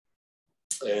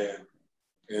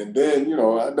 And then, you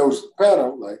know, I noticed the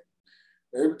pattern, like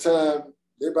every time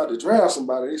they're about to draft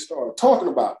somebody, they start talking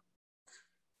about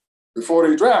it before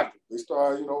they draft it. They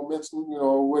start, you know, mentioning, you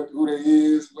know, who they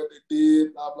is, what they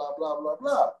did, blah, blah, blah, blah,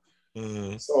 blah.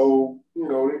 Mm-hmm. So, you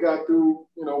know, they got through,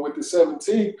 you know, with the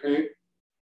 17th pick.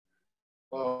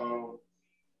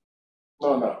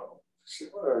 No. Shit,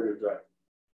 what did I get drafted?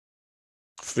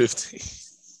 15.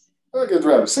 What did I get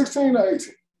drafted? 16 or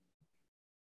 18?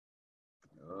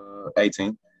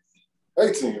 18.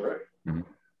 18, right? Mm-hmm.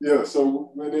 Yeah, so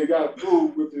when they got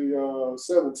through with the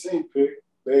 17th pick,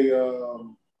 they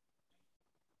all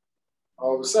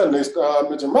of a sudden they started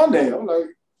mentioning my name. I'm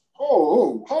like,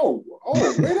 oh,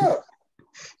 wait up.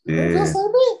 Yeah. Just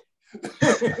like me.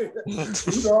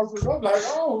 You know, I'm like,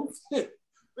 oh, shit.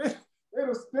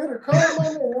 They'd called my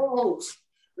name. Oh,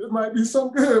 this might be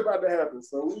something good about to happen.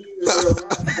 So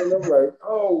and I'm like,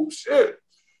 oh shit.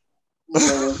 You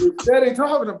know, they steady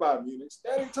talking about me.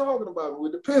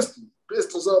 With the Pistons.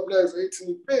 Pistons up next,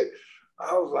 18th pick.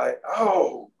 I was like,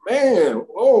 oh man,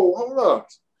 hold up.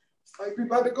 It's like we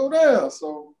about to go down.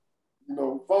 So, you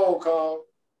know, phone call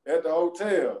at the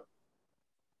hotel.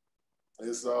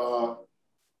 It's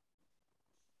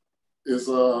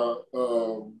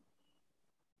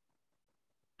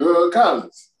Doug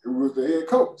Collins, who was the head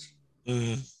coach.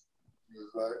 Mm-hmm. He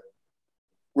was like,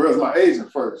 where's my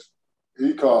agent first?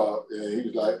 He called and he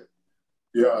was like,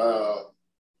 yeah,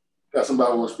 got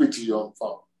somebody want to speak to you on the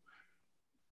phone.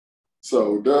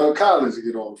 So Doug Collins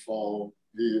get on the phone.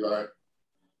 He like,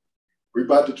 we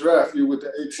about to draft you with the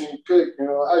 18th pick. You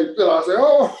know, how you feel? I say,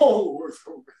 oh,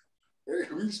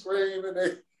 we screaming.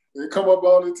 They come up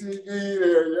on the TV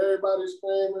there. Everybody's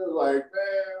screaming like,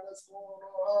 man, what's going on?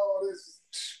 Oh, this is,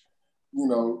 you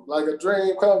know, like a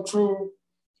dream come true.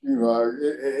 You know,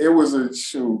 it was a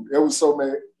shoot. It was so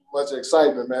much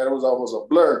excitement, man. It was almost a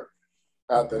blur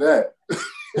after that.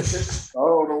 I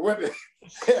don't know what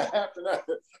happened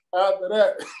after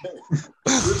that. With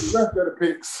the rest of the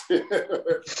picks.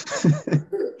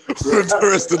 With the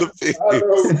rest of the picks. I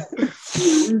know,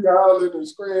 we howling and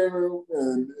screaming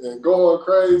and going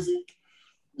crazy.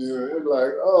 You know, it was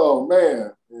like, oh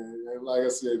man. And like I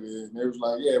said, man, it was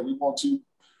like, yeah, we want you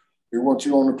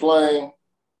on the plane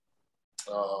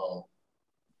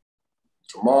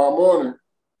tomorrow morning.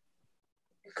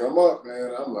 Come up,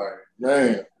 man. I'm like,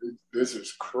 man, this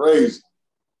is crazy.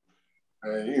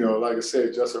 And, you know, like I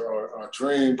said, just a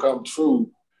dream come true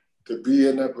to be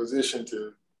in that position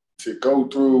to go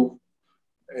through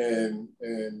and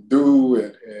do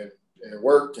and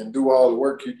work and do all the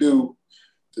work you do,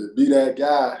 to be that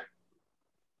guy,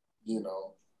 you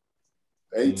know,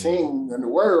 18 in the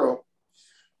world.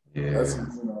 Yeah. That's,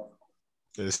 you know,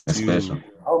 it's special.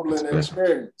 Humbling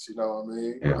experience, you know what I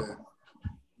mean? Yeah. And,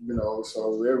 you know,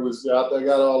 so it was, I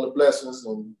got all the blessings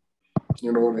and,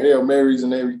 you know, the Hail Marys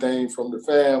and everything from the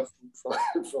fam,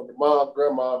 from the mom,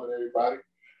 grandma, and everybody,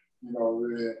 you know,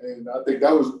 and I think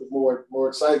that was more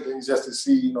exciting just to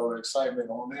see, you know, the excitement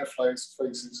on their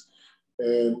faces.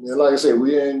 And like I said,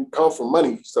 we didn't come for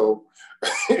money. So,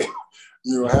 you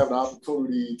know, have an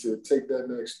opportunity to take that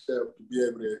next step, to be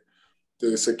able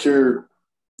to secure,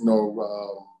 you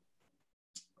know,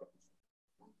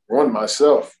 run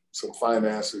myself some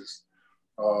finances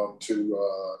to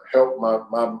help my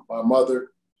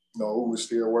mother, you know, who was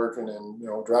still working and, you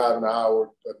know, driving an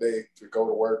hour a day to go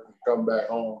to work and come back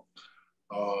home.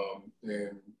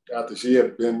 And after she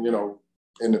had been, you know,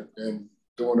 in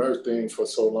doing her thing for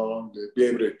so long, to be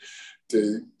able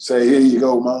to say, here you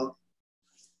go, Mom.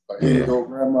 Or, here you go,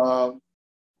 Grandma.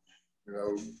 You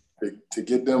know, to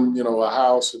get them, you know, a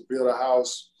house, to build a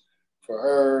house for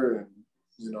her, and,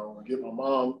 you know, and get my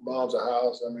mom's a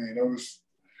house. I mean, it was,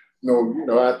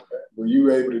 when you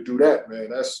were able to do that, man,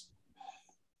 that's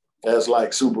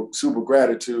like super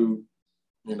gratitude,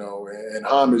 you know, and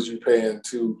homage you paying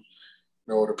to, you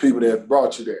know, the people that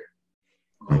brought you there.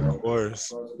 You know, of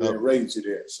course. They raised you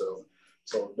there. So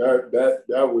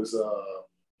that was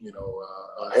you know,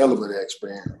 a hell of an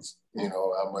experience, you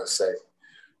know, I must say.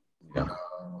 Yeah.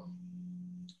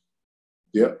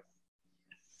 Yep.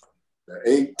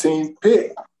 The 18th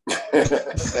pick.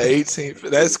 The 18th,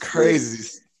 that's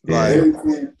crazy. Like,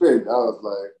 18th pick. I was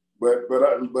like,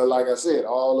 but like I said,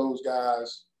 all those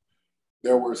guys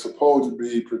that were supposed to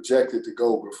be projected to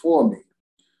go before me,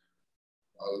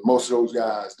 most of those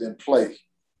guys didn't play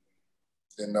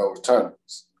in those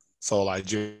tournaments. So like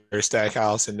Jerry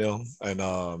Stackhouse and them and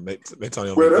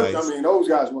Antonio. Well, I mean, those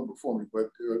guys went before me,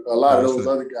 but a lot of those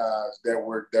other guys that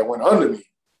went under me,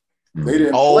 they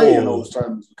didn't play in those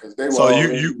tournaments because they were. So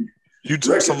you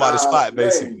took somebody's spot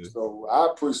basically. So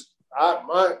I pushed.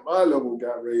 My level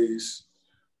got raised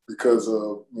because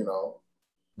of, you know,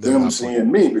 them seeing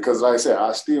me, because like I said,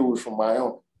 I still was from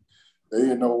Wyoming. They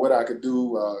didn't know what I could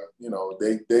do. You know,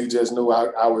 they just knew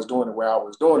I was doing it where I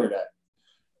was doing it at,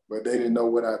 but they didn't know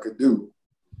what I could do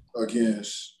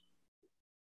against,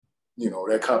 you know,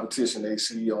 that competition they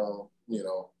see on, you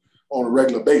know, on a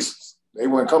regular basis. They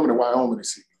weren't coming to Wyoming to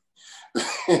see me.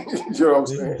 You know what I'm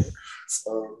saying?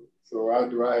 So I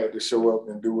had to show up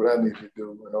and do what I needed to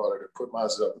do in order to put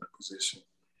myself in a position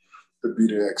to be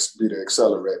the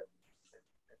accelerator.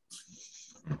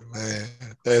 Man,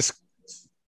 that's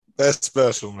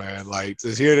special, man. Like to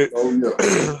hear that,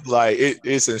 like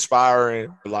it's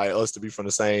inspiring, like us to be from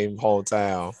the same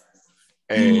hometown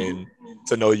and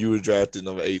to know you were drafted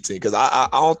number 18. Because I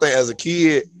don't think as a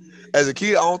kid, I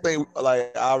don't think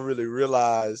like I really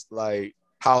realized like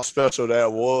how special that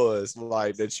was,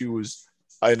 like that you was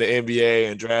in the NBA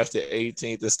and drafted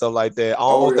 18th and stuff like that. I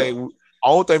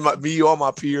don't think me or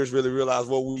my peers really realized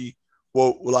what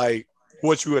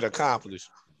you had accomplished.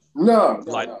 No.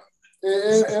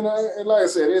 And like I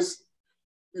said, it's,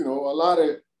 you know, a lot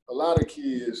of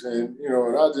kids, and, you know,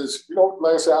 and I just, you know,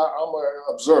 like I said, I'm an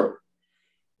observer.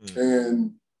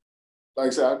 And like I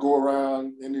said, I go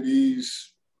around into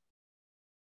these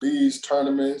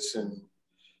tournaments and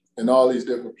all these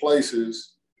different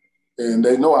places, and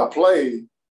they know I played,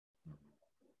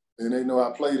 and they know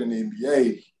I played in the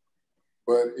NBA,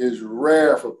 but it's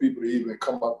rare for people to even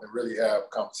come up and really have a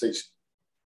conversation.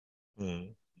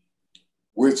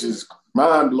 Which is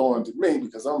mind blowing to me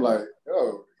because I'm like,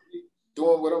 oh,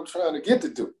 doing what I'm trying to get to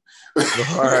do.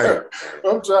 Right.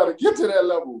 I'm trying to get to that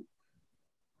level.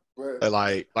 But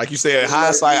like you said, in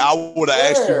hindsight, I would have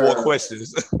asked you more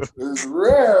questions. It's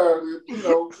rare,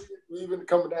 we even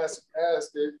come and ask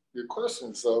the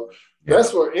questions. So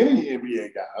that's for any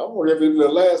NBA guy. I don't care if it's the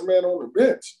last man on the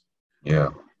bench. Yeah.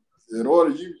 In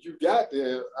order you got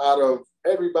there out of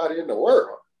everybody in the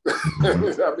world.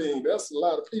 I mean, that's a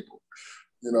lot of people.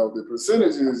 The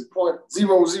percentage is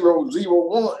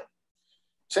 0.0001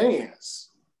 chance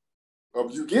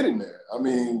of you getting there. I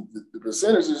mean, the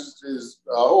percentage is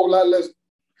a whole lot less.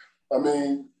 I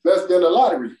mean, less than a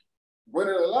lottery,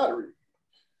 winning a lottery,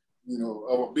 of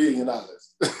 $1 billion.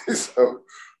 So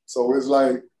it's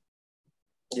like,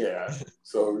 yeah.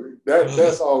 So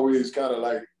that's always kind of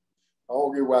like, I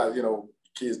don't get why,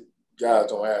 guys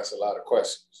don't ask a lot of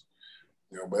questions.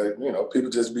 But people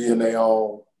just be in their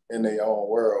own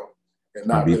world and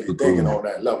not really thinking on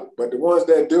that level. But the ones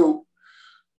that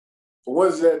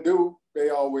do, they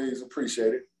always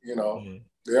appreciate it.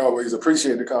 They always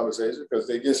appreciate the conversation because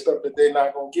they get stuff that they're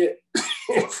not gonna get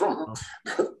from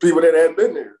people that haven't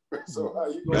been there. So how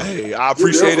you gonna? Hey, I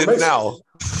appreciate it now.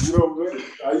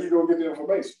 How you gonna get the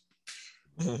information?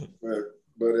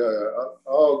 But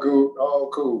all good, all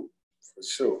cool for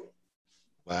sure.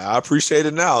 I appreciate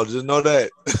it now. Just know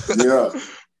that. Yeah.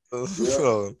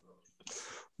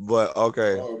 But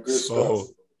okay. Oh, good stuff.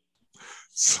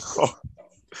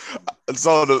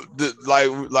 So the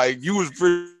like you was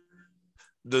pretty.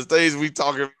 The things we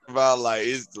talking about, like,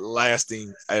 it's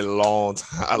lasting a long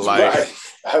time. Like, right.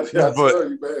 I tell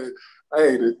you, man.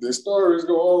 Hey, the stories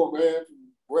go on, man.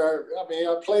 Where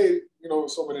I played,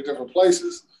 so many different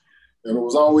places, and it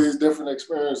was always different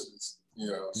experiences.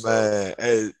 So, man,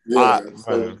 hey, yeah,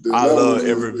 I love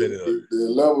every minute of it. The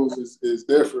levels is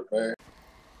different, man.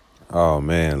 Oh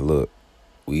man, look,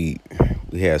 we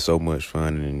had so much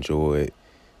fun and enjoyed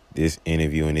this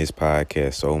interview and this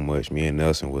podcast so much. Me and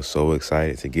Nelson was so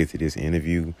excited to get to this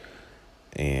interview.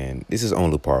 And this is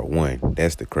only part one.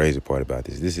 That's the crazy part about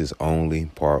this. This is only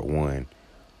part one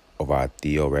of our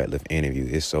Theo Ratliff interview.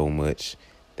 It's so much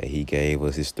that he gave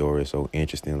us. His story is so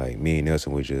interesting. Like, me and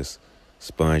Nelson were just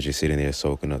sponges sitting there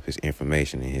soaking up his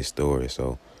information and his story.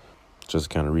 So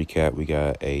just to kind of recap, we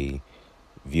got a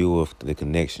view of the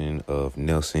connection of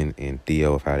Nelson and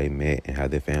Theo, of how they met and how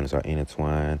their families are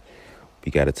intertwined.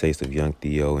 We got a taste of young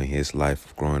Theo and his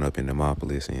life growing up in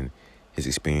Demopolis and his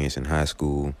experience in high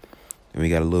school. And we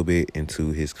got a little bit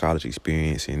into his college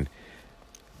experience and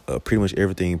pretty much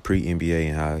everything pre-NBA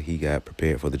and how he got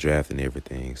prepared for the draft and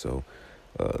everything. So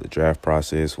the draft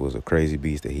process was a crazy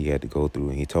beast that he had to go through,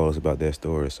 and he told us about that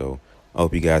story. So I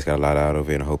hope you guys got a lot out of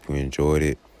it, and I hope you enjoyed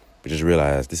it. But just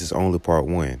realize this is only part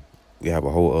one. We have a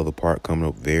whole other part coming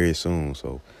up very soon.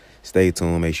 So stay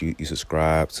tuned. Make sure you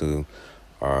subscribe to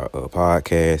our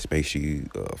podcast. Make sure you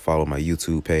follow my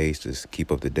YouTube page. Just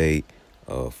keep up to date.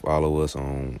 Follow us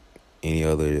on any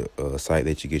other site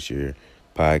that you get your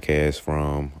podcast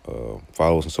from.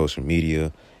 Follow us on social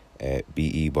media at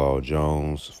BeBall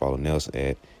Jones. Follow Nelson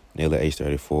at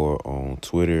NailerH34 on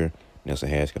Twitter. Nelson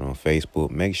Haskin on Facebook.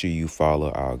 Make sure you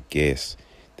follow our guest,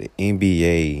 the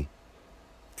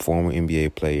former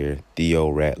NBA player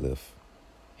Theo Ratliff.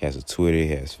 He has a Twitter, he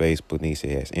has Facebook,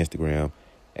 he has Instagram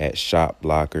at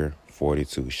ShopBlocker42.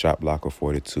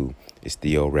 ShopBlocker42 is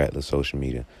Theo Ratliff social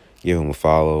media. Give him a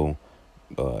follow,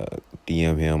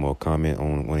 DM him or comment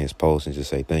on one of his posts and just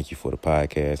say thank you for the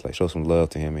podcast. Like, show some love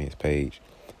to him and his page,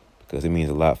 because it means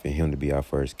a lot for him to be our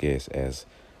first guest as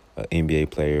an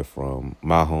NBA player from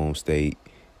my home state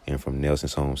and from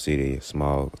Nelson's home city, a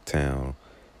small town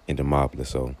in Demopolis.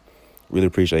 So really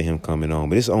appreciate him coming on.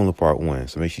 But this is only part one,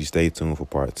 so make sure you stay tuned for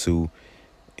part two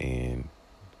and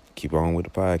keep on with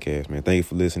the podcast, man. Thank you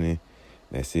for listening.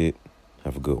 That's it.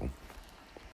 Have a good one.